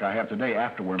shoulder like I have today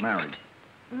after we're married.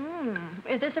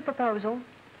 Is this a proposal?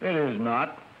 It is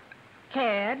not.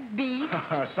 Cad, beef?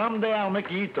 Someday I'll make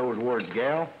you eat those words,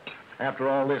 gal. After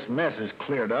all this mess is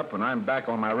cleared up and I'm back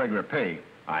on my regular pay.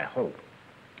 I hope.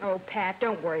 Oh, Pat,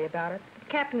 don't worry about it. The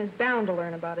captain is bound to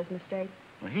learn about his mistake.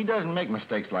 Well, he doesn't make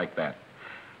mistakes like that.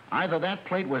 Either that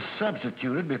plate was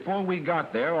substituted before we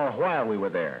got there or while we were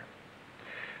there.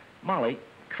 Molly,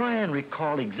 try and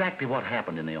recall exactly what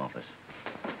happened in the office.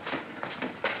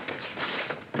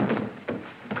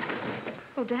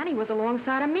 Well, Danny was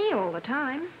alongside of me all the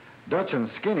time. Dutch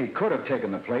and Skinny could have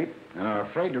taken the plate and are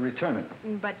afraid to return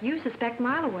it. But you suspect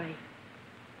Mileaway.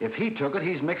 If he took it,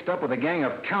 he's mixed up with a gang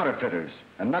of counterfeiters,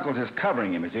 and Knuckles is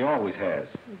covering him, as he always has.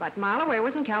 But Mileaway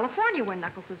was in California when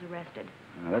Knuckles was arrested.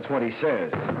 That's what he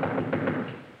says.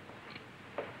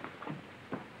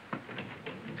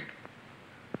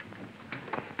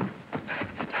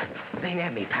 They ain't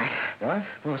at me, Pat. What?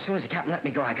 Well, as soon as the captain let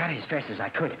me go, I got it as fast as I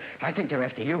could. I think they're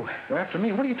after you. They're after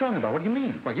me? What are you talking about? What do you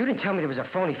mean? Well, you didn't tell me there was a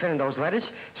phony fin in those letters,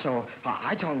 so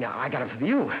I told him I got them from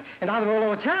you. And now they're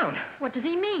all over town. What does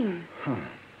he mean?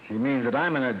 He means that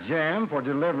I'm in a jam for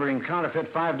delivering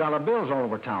counterfeit $5 bills all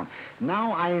over town.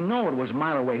 Now I know it was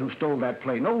Mileaway who stole that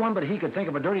plate. No one but he could think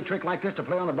of a dirty trick like this to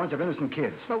play on a bunch of innocent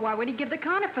kids. But why would he give the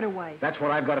counterfeit away? That's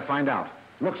what I've got to find out.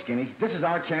 Look, Skinny, this is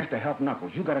our chance to help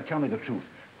Knuckles. You got to tell me the truth.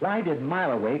 Why did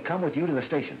Mileaway come with you to the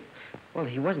station? Well,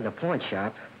 he wasn't a pawn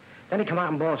shop. Then he come out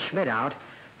and bawled Schmidt out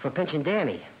for pinching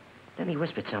Danny. Then he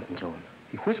whispered something to him.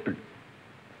 He whispered?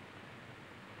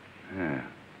 Yeah.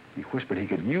 He whispered he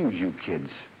could use you kids.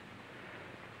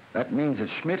 That means that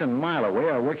Schmidt and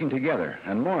Mileaway are working together,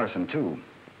 and Morrison, too.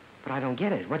 But I don't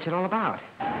get it. What's it all about?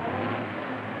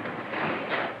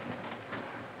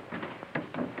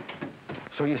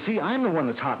 So you see, I'm the one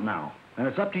that's hot now, and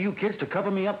it's up to you kids to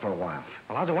cover me up for a while.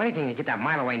 Well, I'll do anything to get that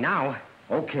Mileaway now.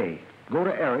 Okay. Go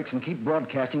to Eric's and keep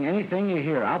broadcasting anything you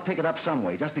hear. I'll pick it up some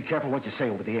way. Just be careful what you say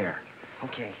over the air.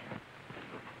 Okay.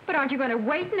 But aren't you going to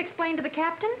wait and explain to the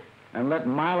captain? And let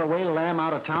Mileaway lamb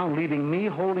out of town, leaving me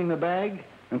holding the bag?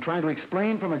 And trying to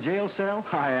explain from a jail cell?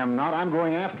 I am not. I'm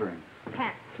going after him.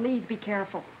 Pat, please be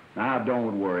careful. Now,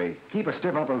 don't worry. Keep a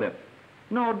stiff upper lip.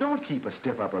 No, don't keep a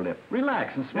stiff upper lip.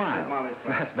 Relax and smile.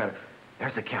 That's better.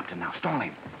 There's the captain now. Stall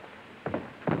him.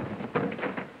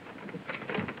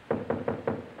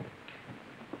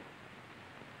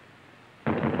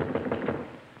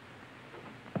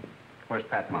 Where's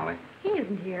Pat, Molly? He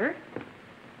isn't here.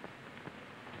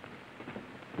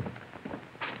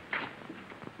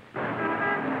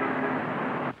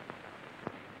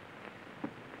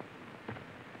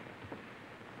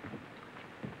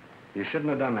 You shouldn't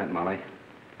have done that, Molly.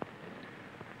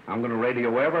 I'm going to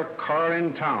radio every car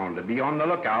in town to be on the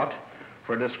lookout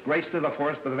for a disgrace to the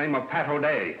force by the name of Pat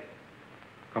O'Day.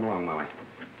 Come along, Molly.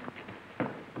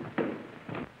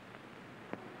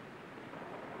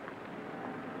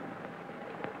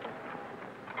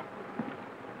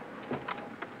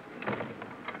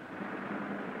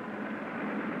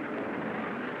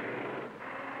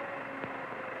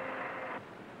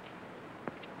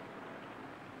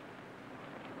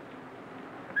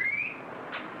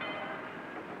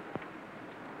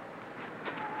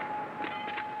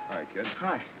 Hi, kid.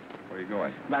 Hi. Where are you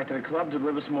going? Back to the club to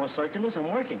deliver some more circulars.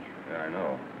 I'm working. Yeah, I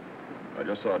know. I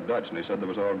just saw Dutch, and he said they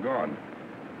was all gone.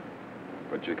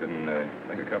 But you can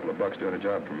make a couple of bucks doing a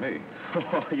job for me.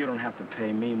 Oh, you don't have to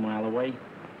pay me, Mileaway.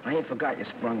 I ain't forgot you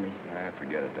sprung me.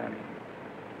 Forget it, Danny.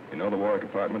 You know the Warwick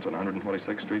Apartments on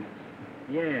 126th Street?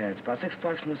 Yeah, it's about 6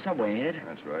 blocks from the subway, ain't it?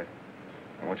 That's right.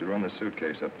 I want you to run the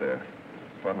suitcase up there.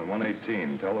 Apartment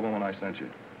 118. Tell the woman I sent you.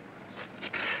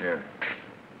 Here.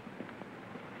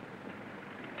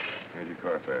 Here's your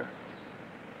car fare.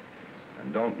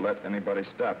 And don't let anybody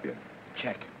stop you.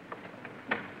 Check.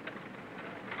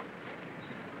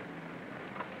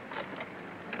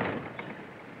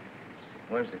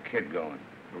 Where's the kid going?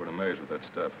 Over to Mays with that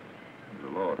stuff.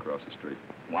 There's a law across the street.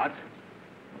 What?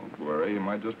 Don't worry, he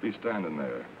might just be standing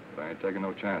there. But I ain't taking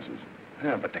no chances.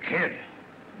 Yeah, but the kid.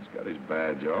 He's got his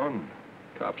badge on.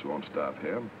 Cops won't stop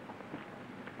him.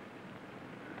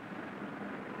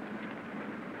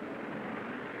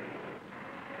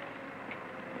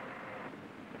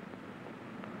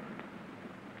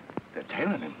 They're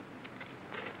tailing him.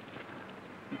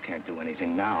 You can't do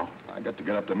anything now. I got to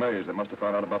get up to Mays. They must have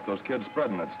found out about those kids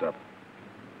spreading that stuff.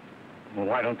 Well,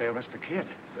 why don't they arrest the kid?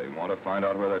 They want to find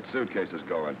out where that suitcase is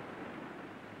going.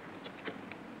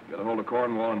 Get a hold of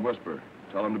Cornwall and whisper.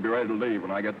 Tell him to be ready to leave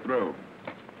when I get through.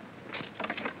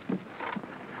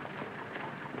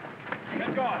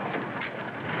 Get going.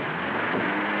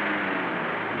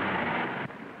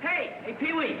 Hey,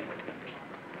 Pee-wee.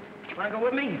 Want to go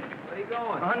with me? Where are you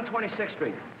going? 126th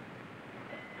Street.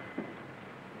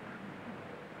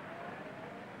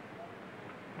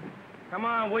 Come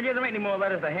on, will you? There ain't any more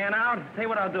letters to hand out. Tell you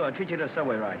what I'll do. I'll treat you to a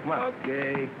subway ride. Come on.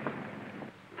 Okay.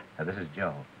 This is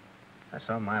Joe. I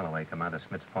saw Mileaway come out of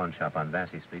Schmidt's pawn shop on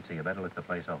Vassy Street, so you better look the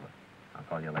place over. I'll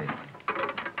call you later.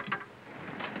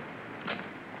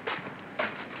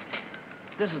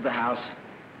 This is the house.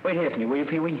 Wait here for me, will you,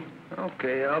 Pee-wee?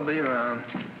 Okay, I'll be around.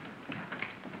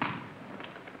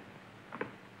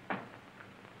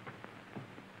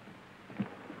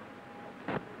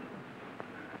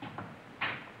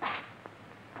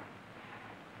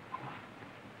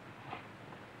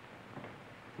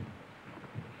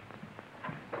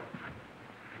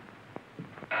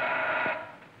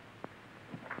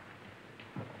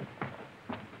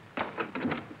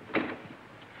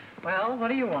 Well, what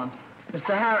do you want?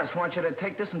 Mr. Harris wants you to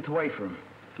take this and to wait for him.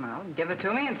 Well, give it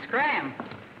to me and scram.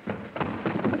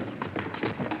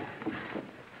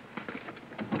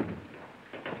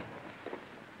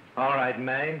 All right,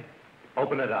 May.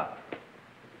 Open it up.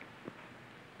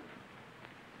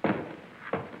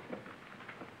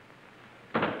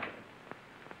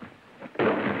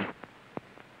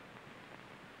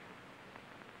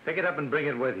 Pick it up and bring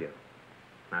it with you.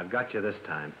 I've got you this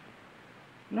time.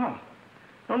 No.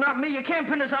 No, not me. You can't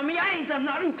pin this on me. I ain't done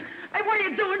nothing. Hey, what are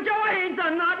you doing, Joe? I ain't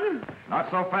done nothing.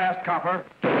 Not so fast, copper.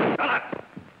 Shut up!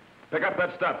 Pick up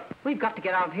that stuff. We've got to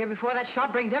get out of here before that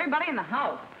shot brings everybody in the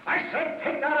house. I said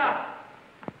pick that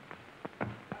up.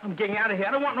 I'm getting out of here.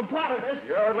 I don't want no part of this.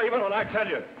 You're leaving when I tell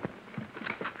you.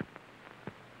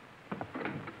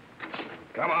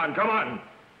 Come on, come on.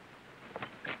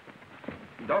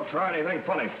 Don't try anything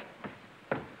funny.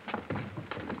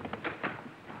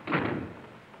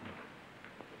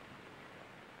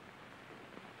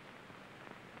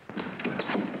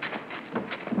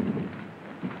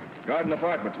 Garden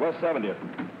Apartments, West 70th.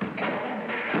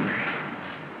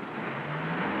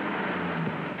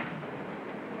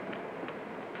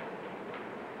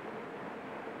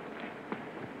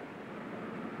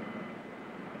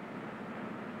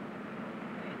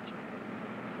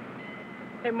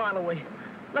 Hey, Mileaway,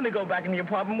 let me go back in the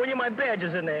apartment. Will you? My badge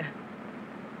is in there.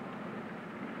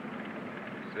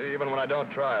 See, even when I don't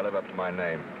try, I live up to my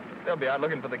name. They'll be out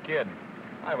looking for the kid.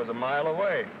 I was a mile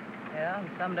away. Yeah, and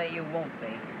someday you won't be.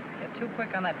 You're too quick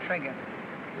on that trigger.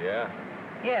 Yeah?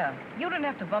 Yeah, you didn't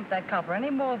have to bump that copper any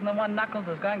more than the one Knuckles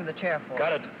is going to the chair for.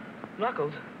 Got it.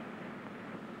 Knuckles?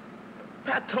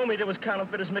 Pat told me there was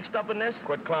counterfeiters mixed up in this.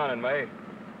 Quit clowning, May.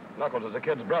 Knuckles is the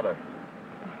kid's brother.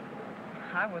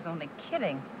 I was only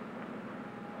kidding.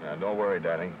 Yeah, don't worry,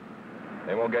 Danny.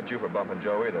 They won't get you for bumping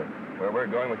Joe either. Where we're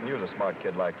going, we can use a smart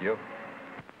kid like you.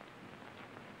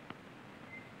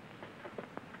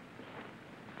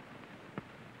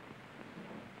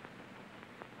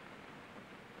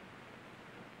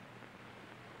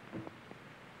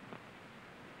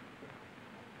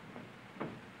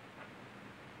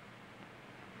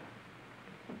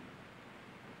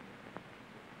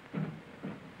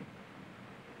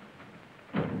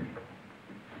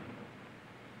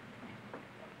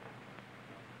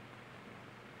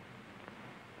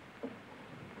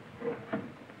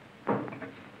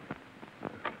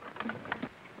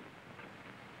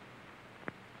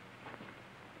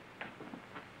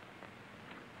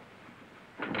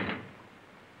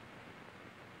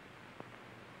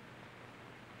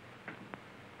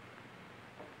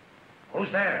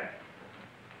 Who's there?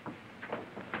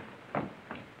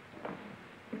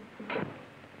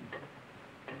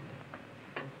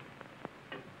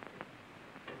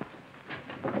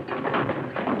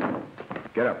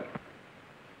 Get up.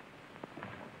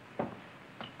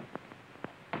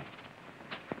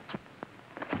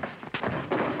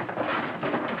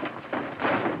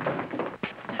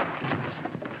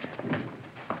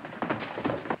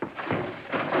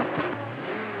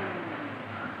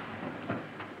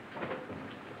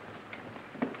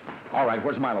 All right,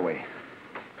 where's Mileaway?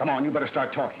 Come on, you better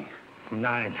start talking.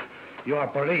 9. You are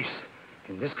police.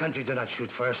 In this country, do not shoot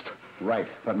first. Right,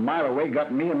 but Mileaway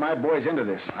got me and my boys into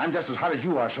this. I'm just as hot as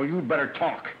you are, so you'd better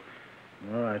talk.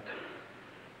 All right.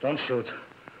 Don't shoot.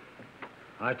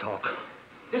 I talk.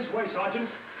 This way, Sergeant.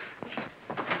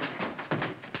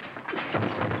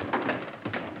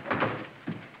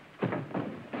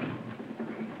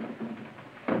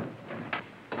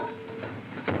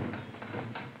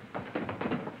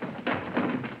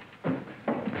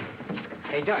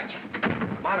 Hey, Dutch.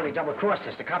 Monterey double-crossed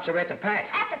us. The cops are after Pat.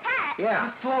 After Pat? Yeah.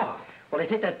 What for? Well, they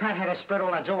think that Pat had us spread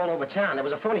all that dough all over town. There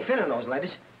was a phony fin in those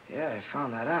letters. Yeah, I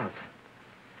found that out.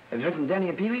 Have you heard from Danny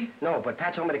and Pee-wee? No, but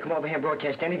Pat told me to come over here and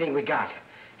broadcast anything we got.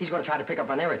 He's going to try to pick up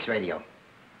on Eric's radio.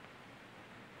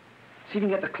 See if we can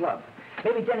get the club.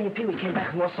 Maybe Danny and Pee-wee came back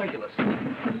with more circulars.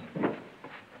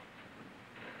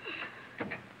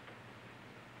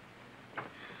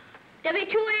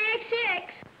 W2AX6.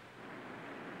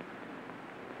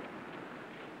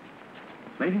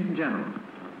 Ladies and gentlemen,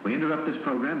 we interrupt this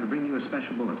program to bring you a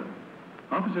special bulletin.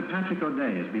 Officer Patrick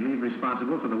O'Day is believed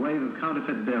responsible for the wave of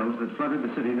counterfeit bills that flooded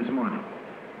the city this morning.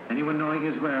 Anyone knowing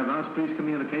his whereabouts, please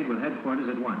communicate with headquarters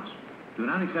at once. Do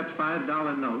not accept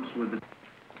 $5 notes with the...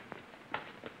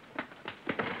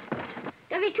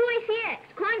 W2ACX.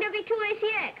 Calling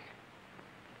W2ACX.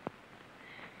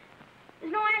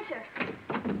 There's no answer.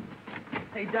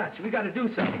 Hey, Dutch, we got to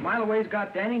do something. Mileaway's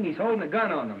got Danny, and he's holding a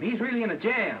gun on him. He's really in a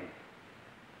jam.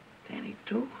 Danny,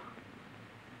 too?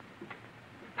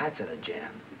 Pat's in a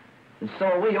jam. And so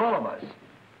are we, all of us.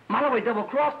 Mileaway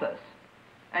double-crossed us.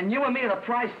 And you and me are the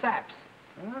prize saps.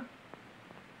 Huh?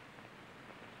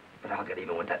 But I'll get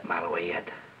even with that Mileaway yet.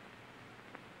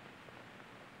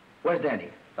 Where's Danny?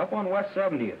 Up on West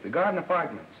 70th, the Garden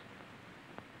Apartments.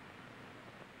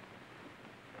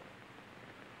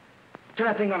 Turn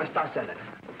that thing on and start sending.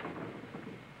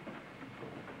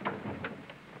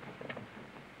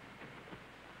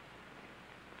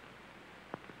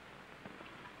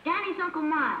 Danny's Uncle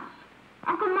Miles.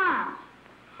 Uncle Miles,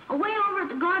 away over at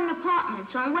the Garden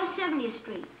Apartments on West 70th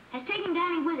Street, has taken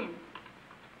Danny with him.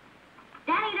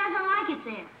 Danny doesn't like it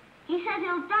there. He says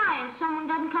he'll die if someone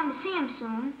doesn't come to see him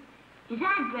soon. His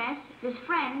address, if his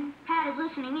friend, Pat, is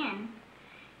listening in,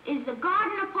 is the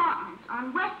Garden Apartments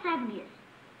on West 70th.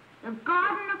 The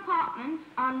Garden Apartments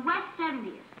on West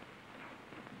 70th.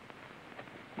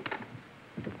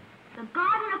 The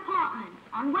Garden Apartments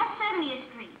on West 70th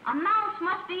Street. A mouse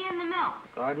must be in the milk.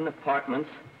 Garden Apartments,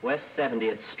 West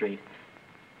 70th Street.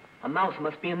 A mouse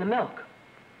must be in the milk.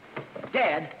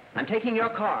 Dad, I'm taking your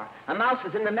car. A mouse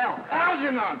is in the milk.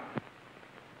 Algernon!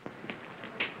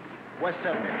 West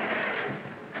 70th.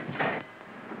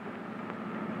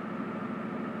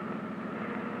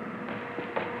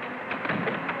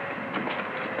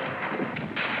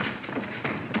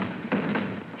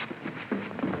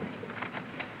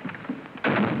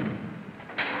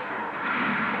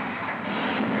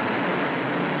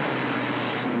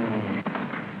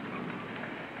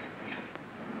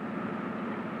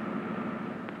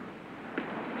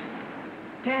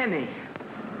 Danny.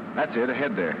 That's it,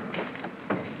 ahead there.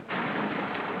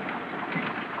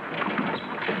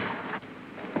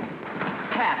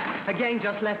 Pat, A gang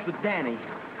just left with Danny.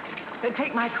 Then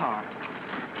take my car.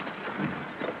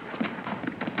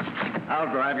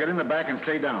 I'll drive. Get in the back and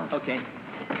stay down. Okay.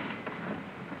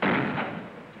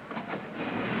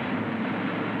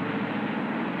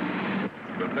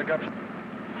 Good pickup.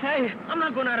 Hey, I'm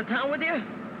not going out of town with you.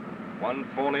 One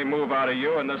phony move out of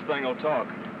you and this thing will talk.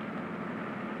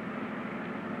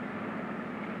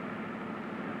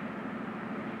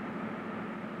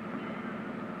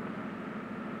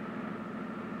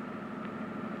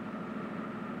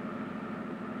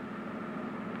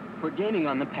 We're gaining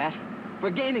on them, Pat.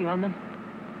 We're gaining on them.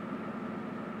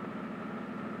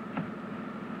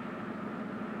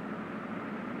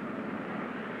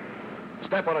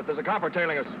 Step on it. There's a copper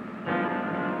tailing us.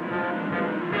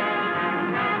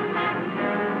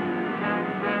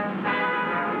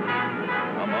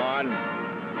 Come on.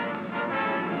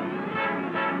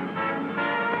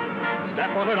 Step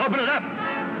on it. Open it up.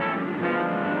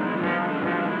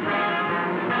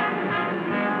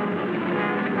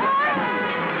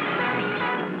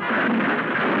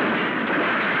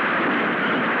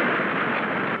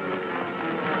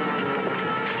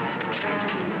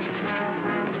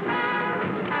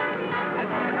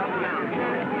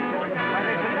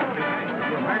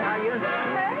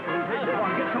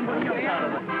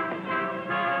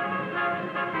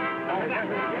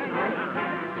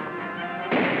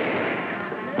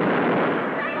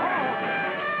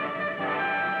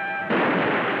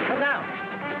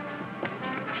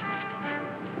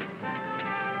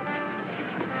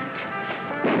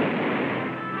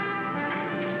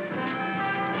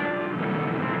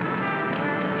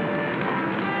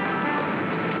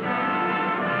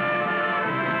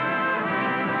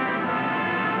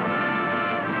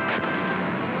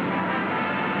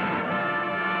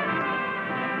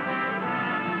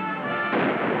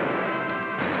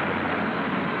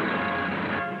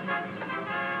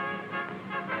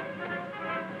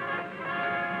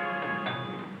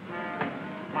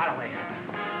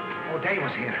 Day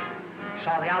was here.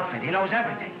 Saw the outfit. He knows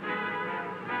everything.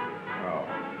 Oh,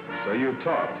 so you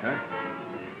talked, huh?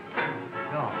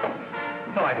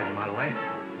 No, I didn't, Mileaway.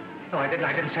 No, I didn't.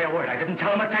 I didn't say a word. I didn't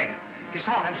tell him a thing. He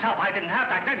saw it himself. I didn't have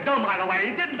to. I didn't go Mileaway.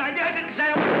 He didn't. I didn't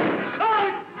say a word.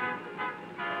 Oh!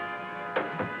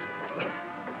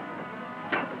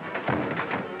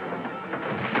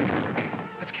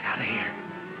 Let's get out of here.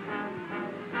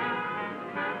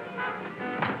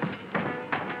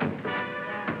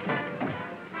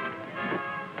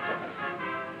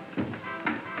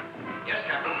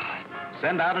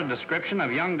 Send out a description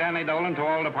of young Danny Dolan to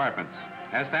all departments.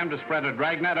 Ask them to spread a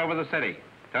dragnet over the city.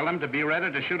 Tell them to be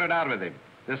ready to shoot it out with him.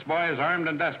 This boy is armed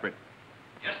and desperate.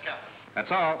 Yes, Captain.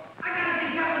 That's all.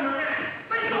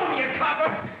 Let go of your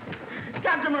cover.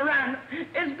 Captain Moran,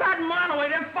 it's Pat and Mileaway.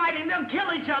 They're fighting. They'll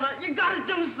kill each other. You gotta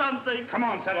do something. Come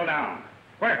on, settle down.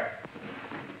 Where?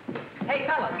 Hey,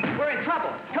 fellas, we're in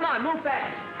trouble. Come on, move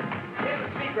fast.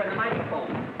 Here's the speaker and the microphone.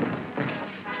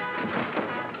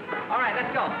 All right,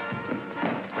 let's go.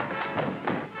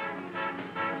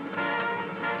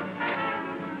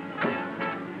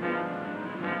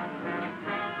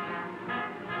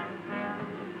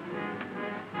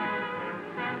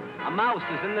 A mouse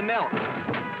is in the milk.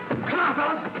 Come on,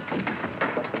 fellas.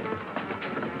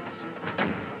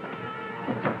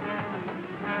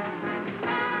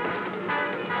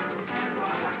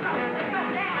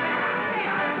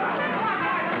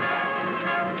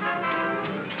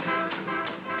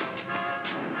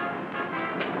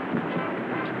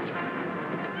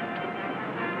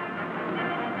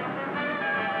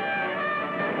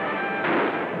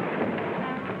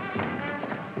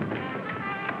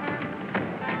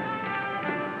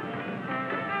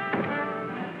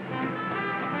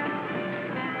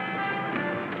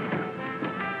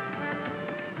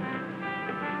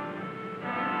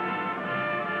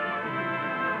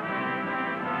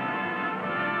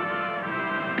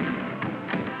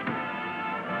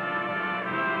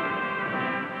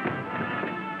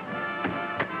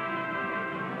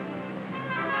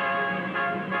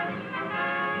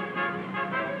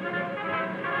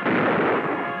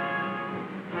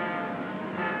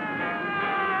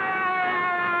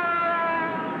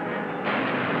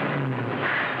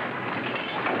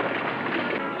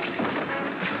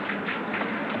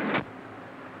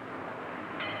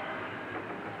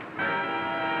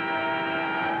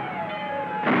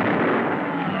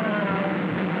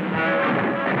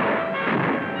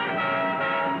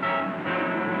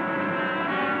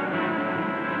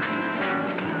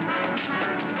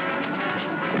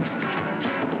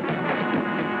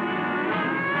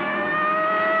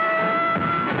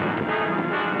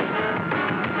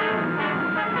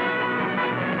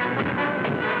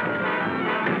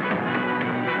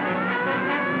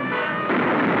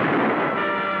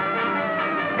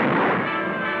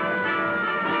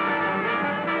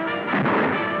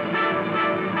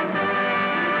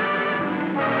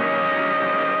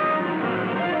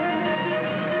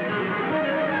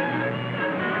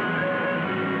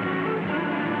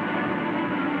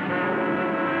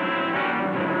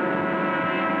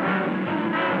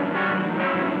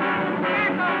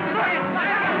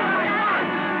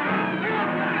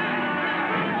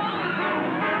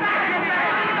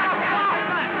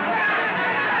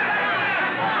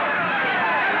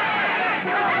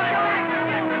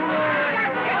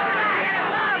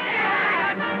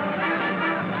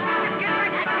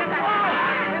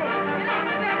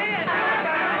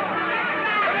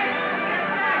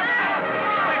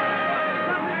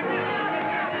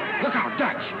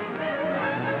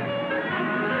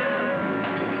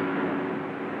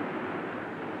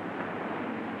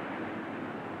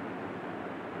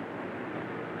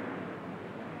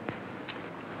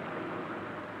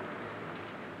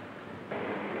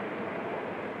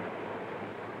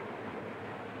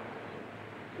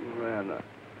 Well,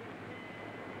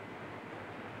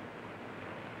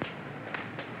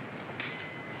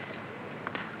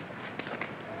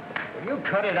 You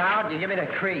cut it out, you give me the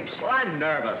creeps. Well, I'm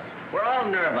nervous. We're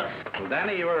all nervous. Well,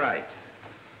 Danny, you were right.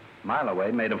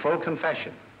 Mileaway made a full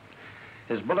confession.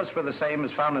 His bullets were the same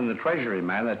as found in the treasury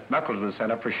man that Knuckles was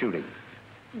sent up for shooting.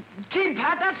 Gee,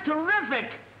 Pat, that's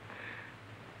terrific.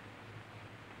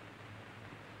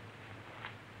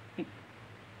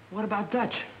 What about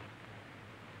Dutch?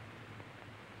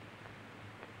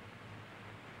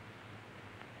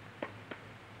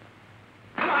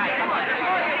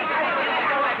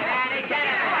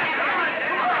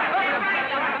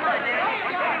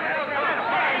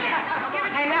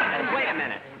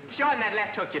 Show him that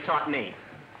left hook you taught me.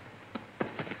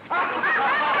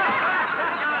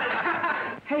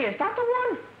 Hey, is that the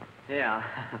one? Yeah,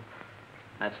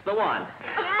 that's the one.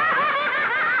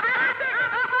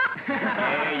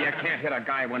 Hey, you can't hit a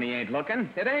guy when he ain't looking.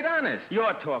 It ain't honest.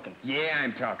 You're talking. Yeah,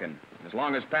 I'm talking. As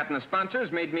long as Pat and the sponsors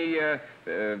made me,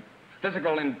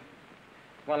 physical and...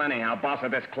 Well, anyhow, boss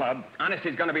of this club,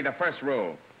 honesty's gonna be the first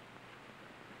rule.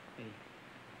 Hey,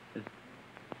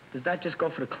 does that just go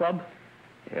for the club?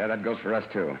 Yeah, that goes for us,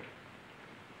 too.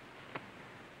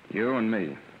 You and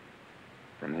me.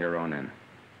 From here on in.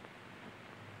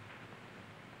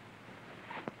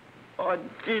 Oh,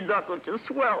 gee, Knuckles, you're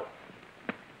swell.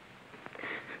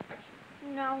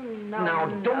 No. Now,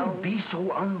 don't be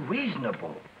so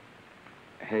unreasonable.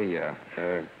 Hey,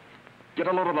 get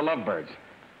a load of the lovebirds.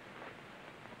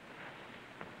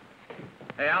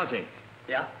 Hey, Algie.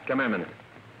 Yeah? Come here a minute.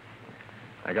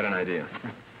 I got an idea.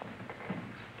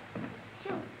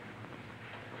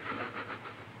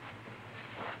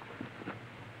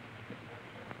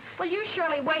 Well, you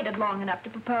surely waited long enough to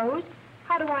propose.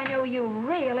 How do I know you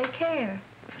really care?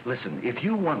 Listen, if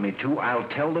you want me to, I'll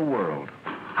tell the world.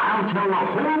 I'll tell the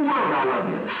whole world I love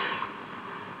you.